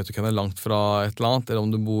bor i Kautokeino langt fra et eller annet, eller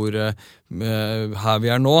om du bor her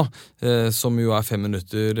vi nå, som jo 5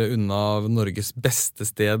 minutter unna Norges beste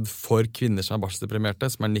sted for kvinner som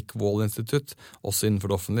barselsdeprimerte, som Nick Wall Institutt, også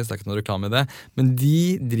innenfor det offentlige, så det ikke noe reklame i det, men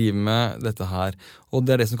de driver med dette her, og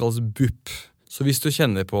det det som kalles BUP. Så hvis du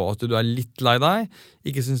kjenner på at du litt lei deg,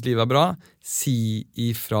 ikke synes livet bra, si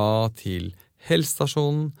ifra til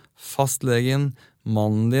helsestasjonen, fastlegen,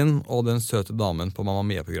 mannen din og den søte damen på Mamma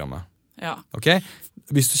Mia-programmet. Ja. Ok?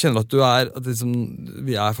 Hvis du kjenner at at liksom,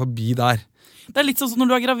 vi forbi der. Det litt sånn som når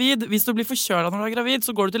du gravid. Hvis du blir forkjølet når du gravid,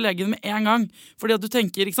 så går du til legen med en gang. Fordi at du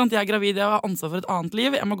tenker, ikke sant, jeg gravid, jeg har ansvar for et annet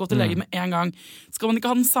liv, jeg må gå til legen med en gang. Skal man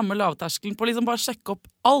ikke ha den samme lavterskelen på liksom bare sjekke opp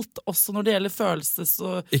alt, også når det gjelder følelses-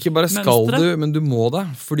 og ikke bare skal du, men du må det.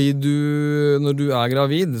 Fordi når du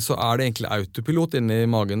gravid, så det egentlig autopilot inni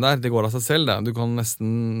magen der. Det går av seg selv, det. Du kan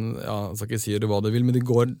nesten, jeg skal ikke si hva du vil, men det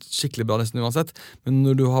går skikkelig bra nesten uansett. Men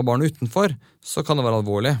når du har barn utenfor, så kan det være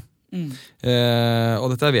alvorlig. Og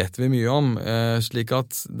dette vet vi mye om, slik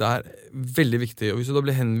at det veldig viktig. Og hvis du da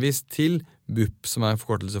blir henvist til BUP, som en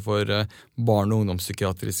forkortelse for barne- og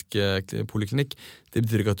ungdomspsykiatrisk poliklinikk, det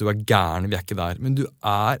betyr ikke at du gæren, vi ikke der, men du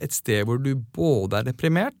et sted hvor du både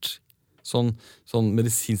deprimert, sånn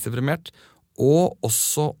medisinsk deprimert, og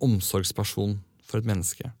også omsorgsperson for et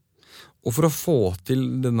menneske. Og for å få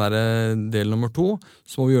til den der del nummer 2,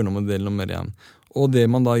 så må vi gjøre noe med del nummer 1. Og det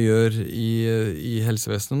man da gjør i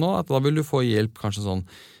helsevesenet nå, at da vil du få hjelp kanskje sånn,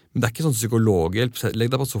 men det ikke sånn psykologhjelp, legg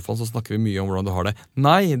deg på sofaen så snakker vi mye om hvordan du har det.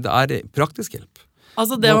 Nei, det praktisk hjelp.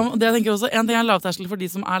 Altså det jeg tenker også, en ting lavterskel for de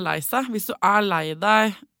som lei seg. Hvis du lei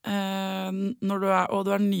deg når og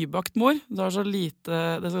du nybakt mor, du har så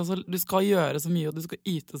lite, du skal gjøre så mye, og du skal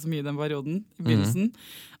yte så mye i den perioden, i begynnelsen,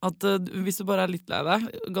 at hvis du bare litt lei deg,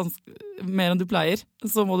 mer enn du pleier,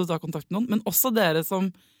 så må du ta kontakt med noen. Men også dere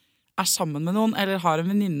som sammen med noen, eller har en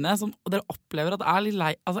venninne og dere opplever at litt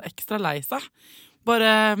lei, altså ekstra lei seg.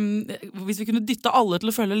 Bare, hvis vi kunne dytte alle til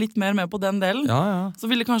å følge litt mer med på den delen, så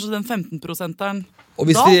ville kanskje den 15%-eren og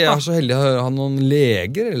hvis vi så heldige å ha noen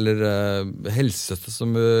leger eller helsesøster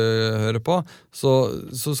som hører på, så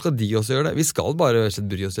skal de også gjøre det. Vi skal bare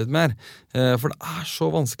bry oss litt mer, for det så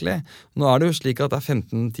vanskelig. Nå det jo slik at det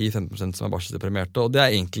 10-15% som barselsdeprimerte, og det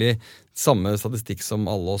egentlig samme statistikk som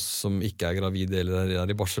alle oss som ikke gravide eller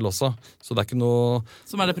i barsel også. Så det ikke noe...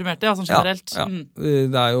 Som deprimerte, sånn generelt. Ja.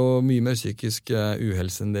 Det jo mye mer psykisk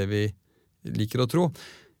uhelse enn det vi liker å tro.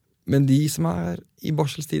 Men de som i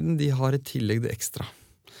barselstiden, de har i tillegg det ekstra.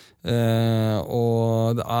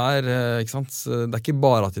 Og det ikke sant? Det ikke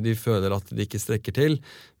bare at de føler at de ikke strekker til,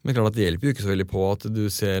 men klart at det hjelper jo ikke så veldig på at du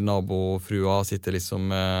ser nabofrua sitte liksom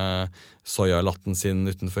med soyalatten sin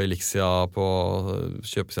utenfor Elixia på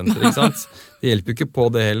kjøpesenter, ikke sant? Det hjelper jo ikke på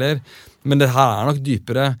det heller. Men det her nok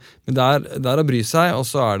dypere. Men det å bry seg, og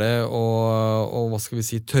så det å hva skal vi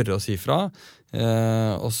si, tørre å si fra.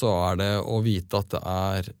 Og så det å vite at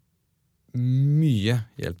det mye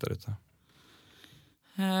hjelp der ute.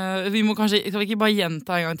 Vi må kanskje, skal vi ikke bare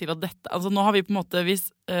gjenta en gang til at dette, altså nå har vi på en måte, hvis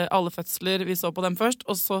alle fødsler, vi så på dem først,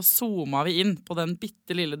 og så zoomet vi inn på den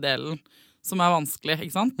bittelille delen som vanskelig,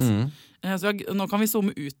 ikke sant? Så nå kan vi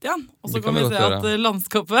zoome ut igjen, og så kan vi se at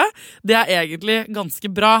landskapet, det egentlig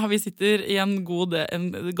ganske bra. Vi sitter i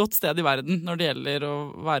et godt sted i verden når det gjelder å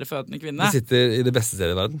være fødende kvinne. Vi sitter i det beste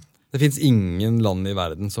stedet i verden. Det finnes ingen land i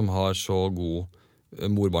verden som har så god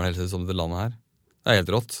mor-barn-helse som det landet her. Det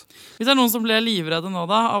helt rått. Hvis det noen som ble livredde nå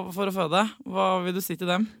da, for å føde, hva vil du si til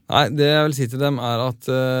dem? Nei, det jeg vil si til dem at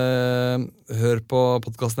hør på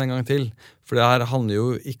podcasten en gang til. For det her handler jo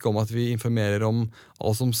ikke om at vi informerer om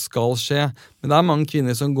alt som skal skje. Men det mange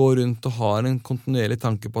kvinner som går rundt og har en kontinuerlig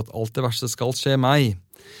tanke på at alt det verste skal skje meg.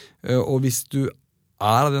 Og hvis du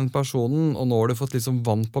av den personen, og nå har du fått litt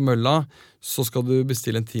vann på mølla, så skal du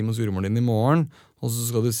bestille en time hos jordmoren din i morgen, og så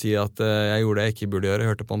skal du si at jeg gjorde det jeg ikke burde gjøre,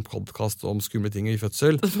 jeg hørte på en podcast om skumle ting i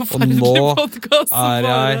fødsel, og nå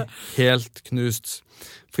jeg helt knust.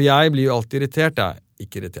 For jeg blir jo alltid irritert,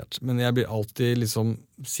 ikke irritert, men jeg blir alltid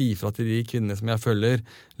si fra til de kvinnene som jeg følger,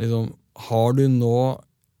 har du nå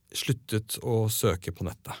sluttet å søke på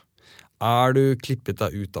nettet? Du klippet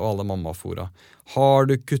deg ut av alle mammafora? Har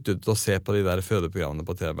du kuttet ut å se på de der fødeprogrammene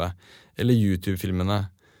på TV? Eller YouTube-filmene?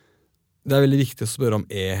 Det veldig viktig å spørre om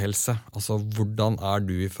e-helse. Altså, hvordan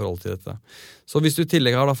du i forhold til dette? Så hvis du i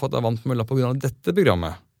tillegg har fått deg vant med mølla på grunn av dette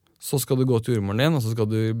programmet, så skal du gå til jordmoren din, og så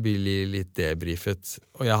skal du bli litt debrifet.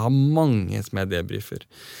 Og jeg har mange som debrifer.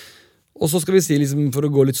 Og så skal vi si, liksom, for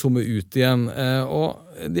å gå litt zoome ut igjen,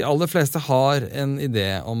 og de aller fleste har en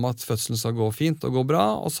idé om at fødselen skal gå fint og gå bra,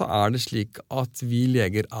 og så det slik at vi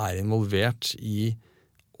leger involvert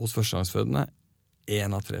hos førstegangsfødende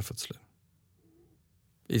 1 av 3 fødsler.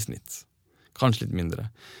 I snitt. Kanskje litt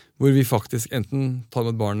mindre. Hvor vi faktisk enten tar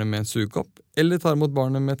mot barnet med en sugekopp, eller tar mot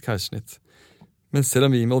barnet med et keisersnitt. Men selv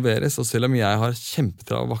om vi involveres, og selv om jeg har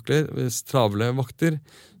travle vakter,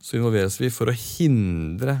 så involveres vi for å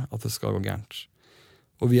hindre at det skal gå gærent.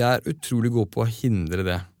 Og vi utrolig gode på å hindre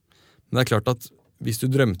det. Men det klart at hvis du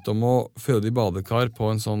drømte om å føde i badekar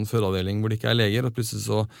på en sånn fødeavdeling hvor det ikke leger, og plutselig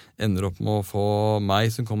så ender opp med å få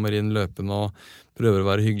meg som kommer inn løpende og prøver å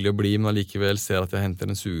være hyggelig og bli, men allikevel ser at jeg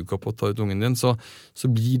henter en sugekopp og tar ut ungen din, så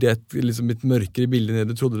blir det liksom et mørkere bilde enn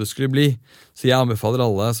det du trodde det skulle bli. Så jeg anbefaler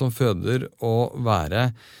alle som føder å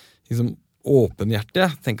være liksom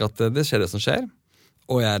åpenhjertige. Tenk at det skjer det som skjer,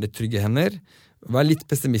 og jeg i trygge hender. Vær litt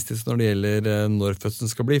pessimistisk når det gjelder når fødselen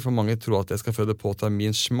skal bli, for mange tror at jeg skal føde på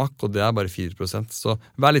termin smakk, og det bare 4%. Så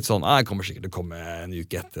vær litt sånn, jeg kommer sikkert til å komme en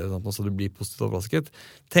uke etter, så du blir positivt overrasket.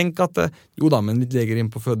 Tenk at, jo da, men litt leger inn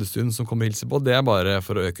på fødestuen som kommer og hilser på, det bare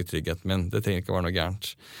for å øke tryggheten min. Det trenger ikke å være noe gærent.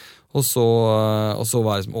 Og så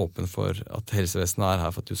være liksom åpen for at helsevesenet her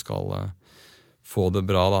for at du skal få det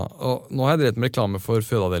bra da. Og nå har jeg drevet med reklame for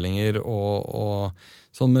fødeavdelinger og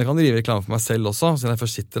sånn, men jeg kan drive reklame for meg selv også, siden jeg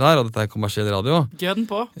først sitter her, og dette kommersiell radio. Gjør den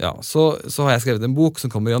på. Ja, så har jeg skrevet en bok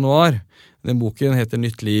som kommer i januar. Den boken heter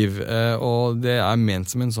Nytt liv, og det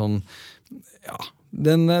ment som en sånn, ja,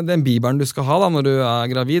 den bibelen du skal ha da når du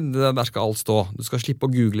gravid, der skal alt stå. Du skal slippe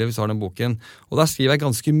å google hvis du har den boken. Og der skriver jeg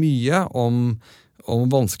ganske mye om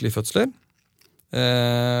vanskelige fødsler,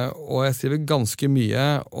 og jeg skriver ganske mye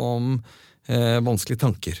om vanskelige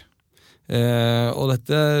tanker. Og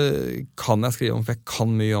dette kan jeg skrive om, for jeg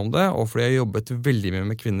kan mye om det, og fordi jeg har jobbet veldig mye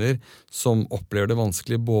med kvinner som opplever det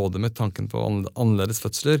vanskelig både med tanken på annerledes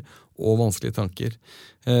fødsler og vanskelige tanker.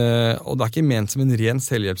 Og det ikke ment som en ren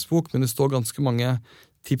selvhjelpsbok, men det står ganske mange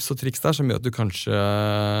tips og triks der som gjør at du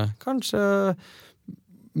kanskje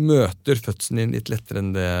møter fødselen din litt lettere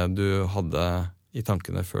enn det du hadde i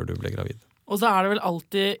tankene før du ble gravid. Og så det vel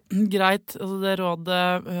alltid greit, altså det rådet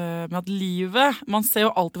med at livet, man ser jo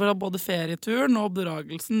alltid for både ferieturen og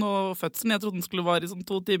oppdragelsen og fødselen. Jeg trodde den skulle vare i sånn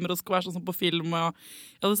 2 timer og skulle være sånn som på film, og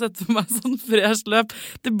jeg hadde sett for meg sånn fresh løp.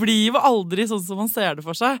 Det blir jo aldri sånn som man ser det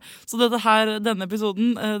for seg. Så denne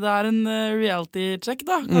episoden, det en reality check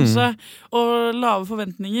da, kanskje. Og lave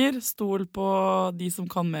forventninger, stol på de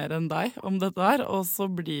som kan mer enn deg om dette her, og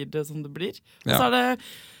så blir det som det blir. Ja. Så det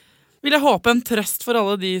vil jeg håpe en trøst for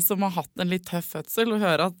alle de som har hatt en litt tøff fødsel, og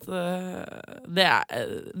høre at det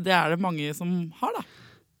det mange som har da.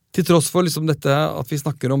 Til tross for liksom dette at vi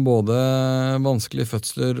snakker om både vanskelige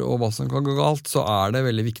fødsler og hva som kan gå galt, så det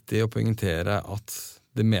veldig viktig å poengtere at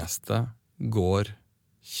det meste går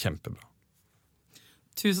kjempebra.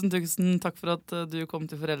 Tusen takk for at du kom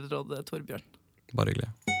til Foreldrerådet, Torbjørn. Bare hyggelig.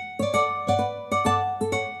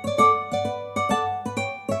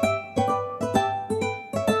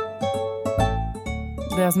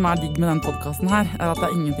 Det som digg med den podcasten her, at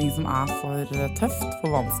det ingenting som for tøft,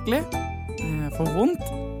 for vanskelig, for vondt,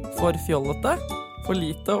 for fjollete, for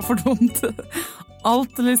lite og for dumt.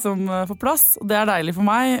 Alt liksom får plass, og det deilig for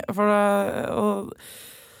meg, og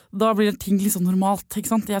da blir ting litt sånn normalt,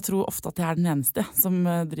 ikke sant? Jeg tror ofte at jeg den eneste som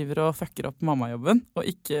driver og fucker opp mammajobben, og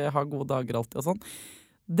ikke har gode dager alltid og sånn.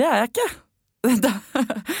 Det jeg ikke.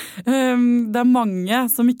 Det mange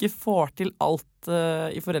som ikke får til alt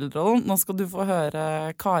i foreldrerollen. Nå skal du få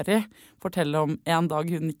høre Kari fortelle om en dag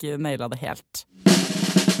hun ikke nailet det helt.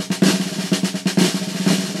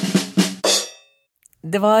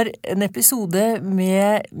 Det var en episode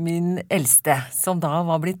med min eldste, som da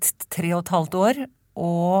var blitt 3,5 år,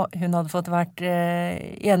 og hun hadde fått vært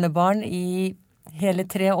enebarn i hele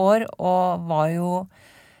 3 år, og var jo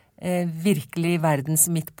virkelig verdens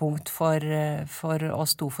midtpunkt for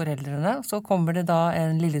oss 2 foreldrene. Så kommer det da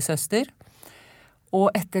en lillesøster, og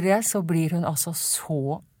etter det så blir hun altså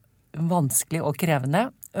så vanskelig og krevende.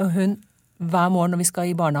 Og hun, hver morgen når vi skal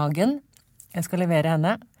i barnehagen, jeg skal levere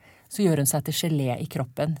henne, så gjør hun seg til gelé i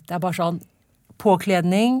kroppen. Det bare sånn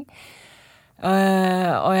påkledning,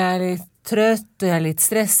 og jeg litt trøtt, og jeg litt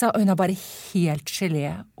stresset, og hun bare helt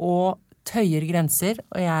gelé, og tøyer grenser,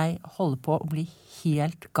 og jeg holder på å bli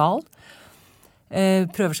helt gal.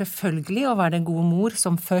 Prøver selvfølgelig å være den gode mor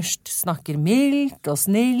som først snakker mildt og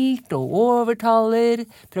snilt og overtaler,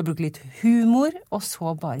 prøver å bruke litt humor, og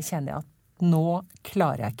så bare kjenner jeg at nå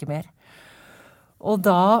klarer jeg ikke mer. Og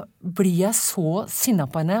da blir jeg så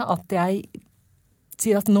sinnet på henne at jeg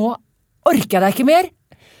sier at nå orker jeg deg ikke mer.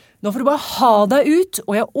 nå får du bare ha deg ut,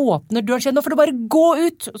 og jeg åpner døren, nå får du bare gå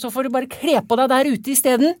ut, og så får du bare kle på deg der ute i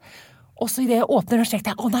stedet. Og så i det jeg åpner døren, så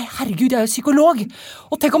tenker jeg, nei, herregud, jeg er jo psykolog.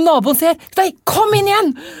 Og tenk om naboen ser, kom inn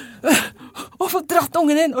igjen! Og få dratt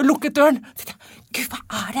ungen din og lukket døren. Så tenker jeg, Gud, hva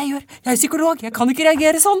er det jeg gjør? Jeg er psykolog, jeg kan ikke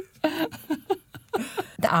reagere sånn.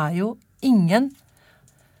 Det er jo ingen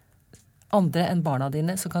andre enn barna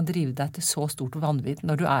dine som kan drive deg til så stort vanvidd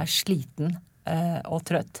når du er sliten og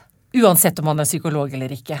trøtt. Uansett om man er psykolog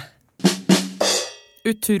eller ikke.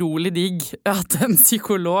 Utrolig digg at en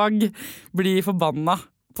psykolog blir forbanna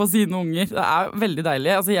på sine unger. Det er veldig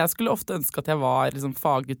deilig. Altså, jeg skulle ofte ønske at jeg var liksom,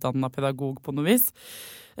 fagutdannet pedagog på noe vis.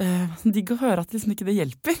 Digg å høre at liksom, ikke det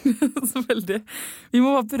hjelper. Så veldig. Vi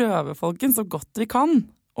må bare prøve, folkens, så godt vi kan.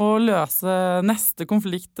 Og løse neste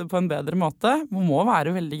konflikt på en bedre måte. Vi må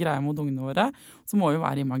være veldig greie mot ungene våre. Så må vi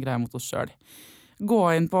være imma greie mot oss selv. Gå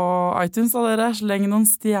inn på iTunes av dere, sleng noen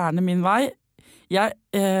stjerner min vei. Jeg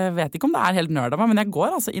vet ikke om det er helt nerd av meg, men jeg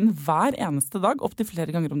går altså inn hver eneste dag, opp til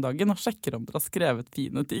flere ganger om dagen, og sjekker om dere har skrevet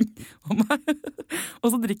fine ting om meg.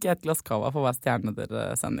 Og så drikker jeg et glass kava for hver stjerne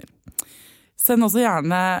dere sender. Send også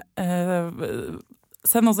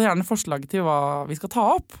gjerne forslag til hva vi skal ta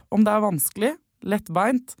opp, om det er vanskelig,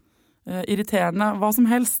 lettbeint, irriterende, hva som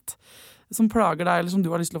helst som plager deg, eller som du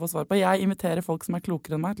har lyst til å få svar på. Jeg inviterer folk som er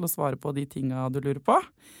klokere enn meg til å svare på de tingene du lurer på.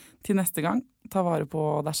 Til neste gang, ta vare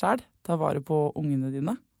på deg selv, ta vare på ungene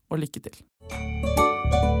dine, og lykke til.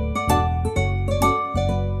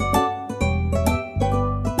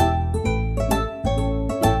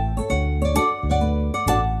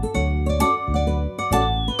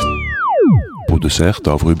 Produsert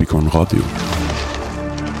av Rubicon Radio.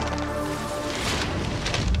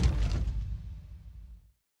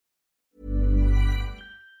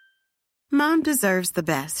 Mom deserves the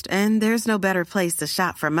best, and there's no better place to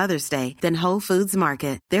shop for Mother's Day than Whole Foods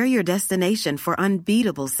Market. They're your destination for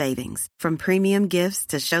unbeatable savings, from premium gifts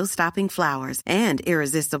to show-stopping flowers and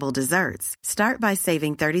irresistible desserts. Start by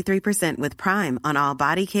saving 33% with Prime on all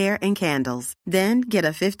body care and candles. Then get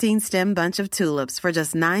a 15-stem bunch of tulips for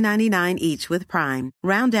just $9.99 each with Prime.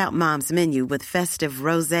 Round out Mom's menu with festive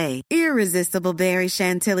rosé, irresistible berry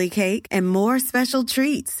chantilly cake, and more special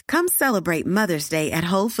treats. Come celebrate Mother's Day at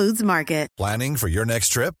Whole Foods Market. Planning for your next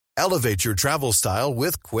trip? Elevate your travel style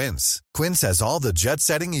with Quince. Quince has all the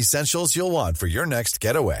jet-setting essentials you'll want for your next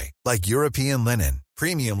getaway, like European linen,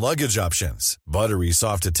 premium luggage options, buttery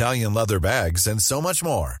soft Italian leather bags, and so much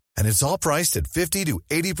more. And it's all priced at 50 to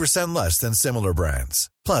 80% less than similar brands.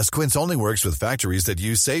 Plus, Quince only works with factories that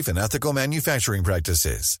use safe and ethical manufacturing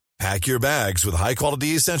practices. Pack your bags with high-quality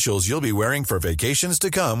essentials you'll be wearing for vacations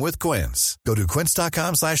to come with Quince. Go to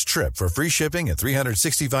quince.com/trip for free shipping and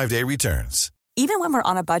 365-day returns. Even when we're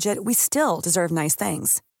on a budget, we still deserve nice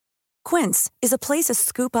things. Quince is a place to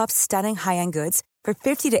scoop up stunning high-end goods for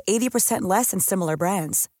 50 to 80% less than similar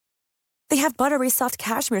brands. They have buttery soft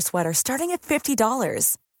cashmere sweaters starting at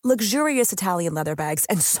 $50, luxurious Italian leather bags,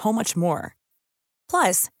 and so much more.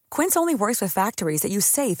 Plus, Quince only works with factories that use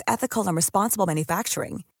safe, ethical, and responsible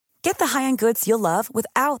manufacturing. Get the high-end goods you'll love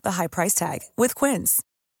without the high price tag with Quince.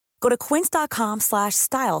 Go to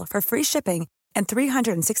quince.com/style for free shipping and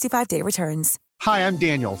 365-day returns. Hi, I'm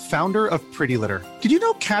Daniel, founder of Pretty Litter. Did you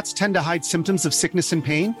know cats tend to hide symptoms of sickness and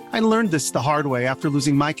pain? I learned this the hard way after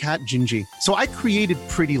losing my cat, Gingy. So I created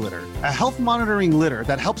Pretty Litter, a health monitoring litter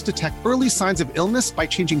that helps detect early signs of illness by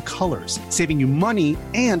changing colors, saving you money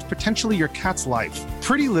and potentially your cat's life.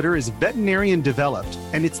 Pretty Litter is veterinarian developed,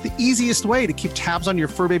 and it's the easiest way to keep tabs on your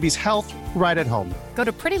fur baby's health right at home. Go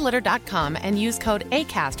to prettylitter.com and use code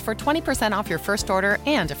ACAST for 20% off your first order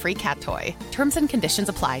and a free cat toy. Terms and conditions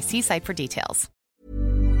apply. See site for details.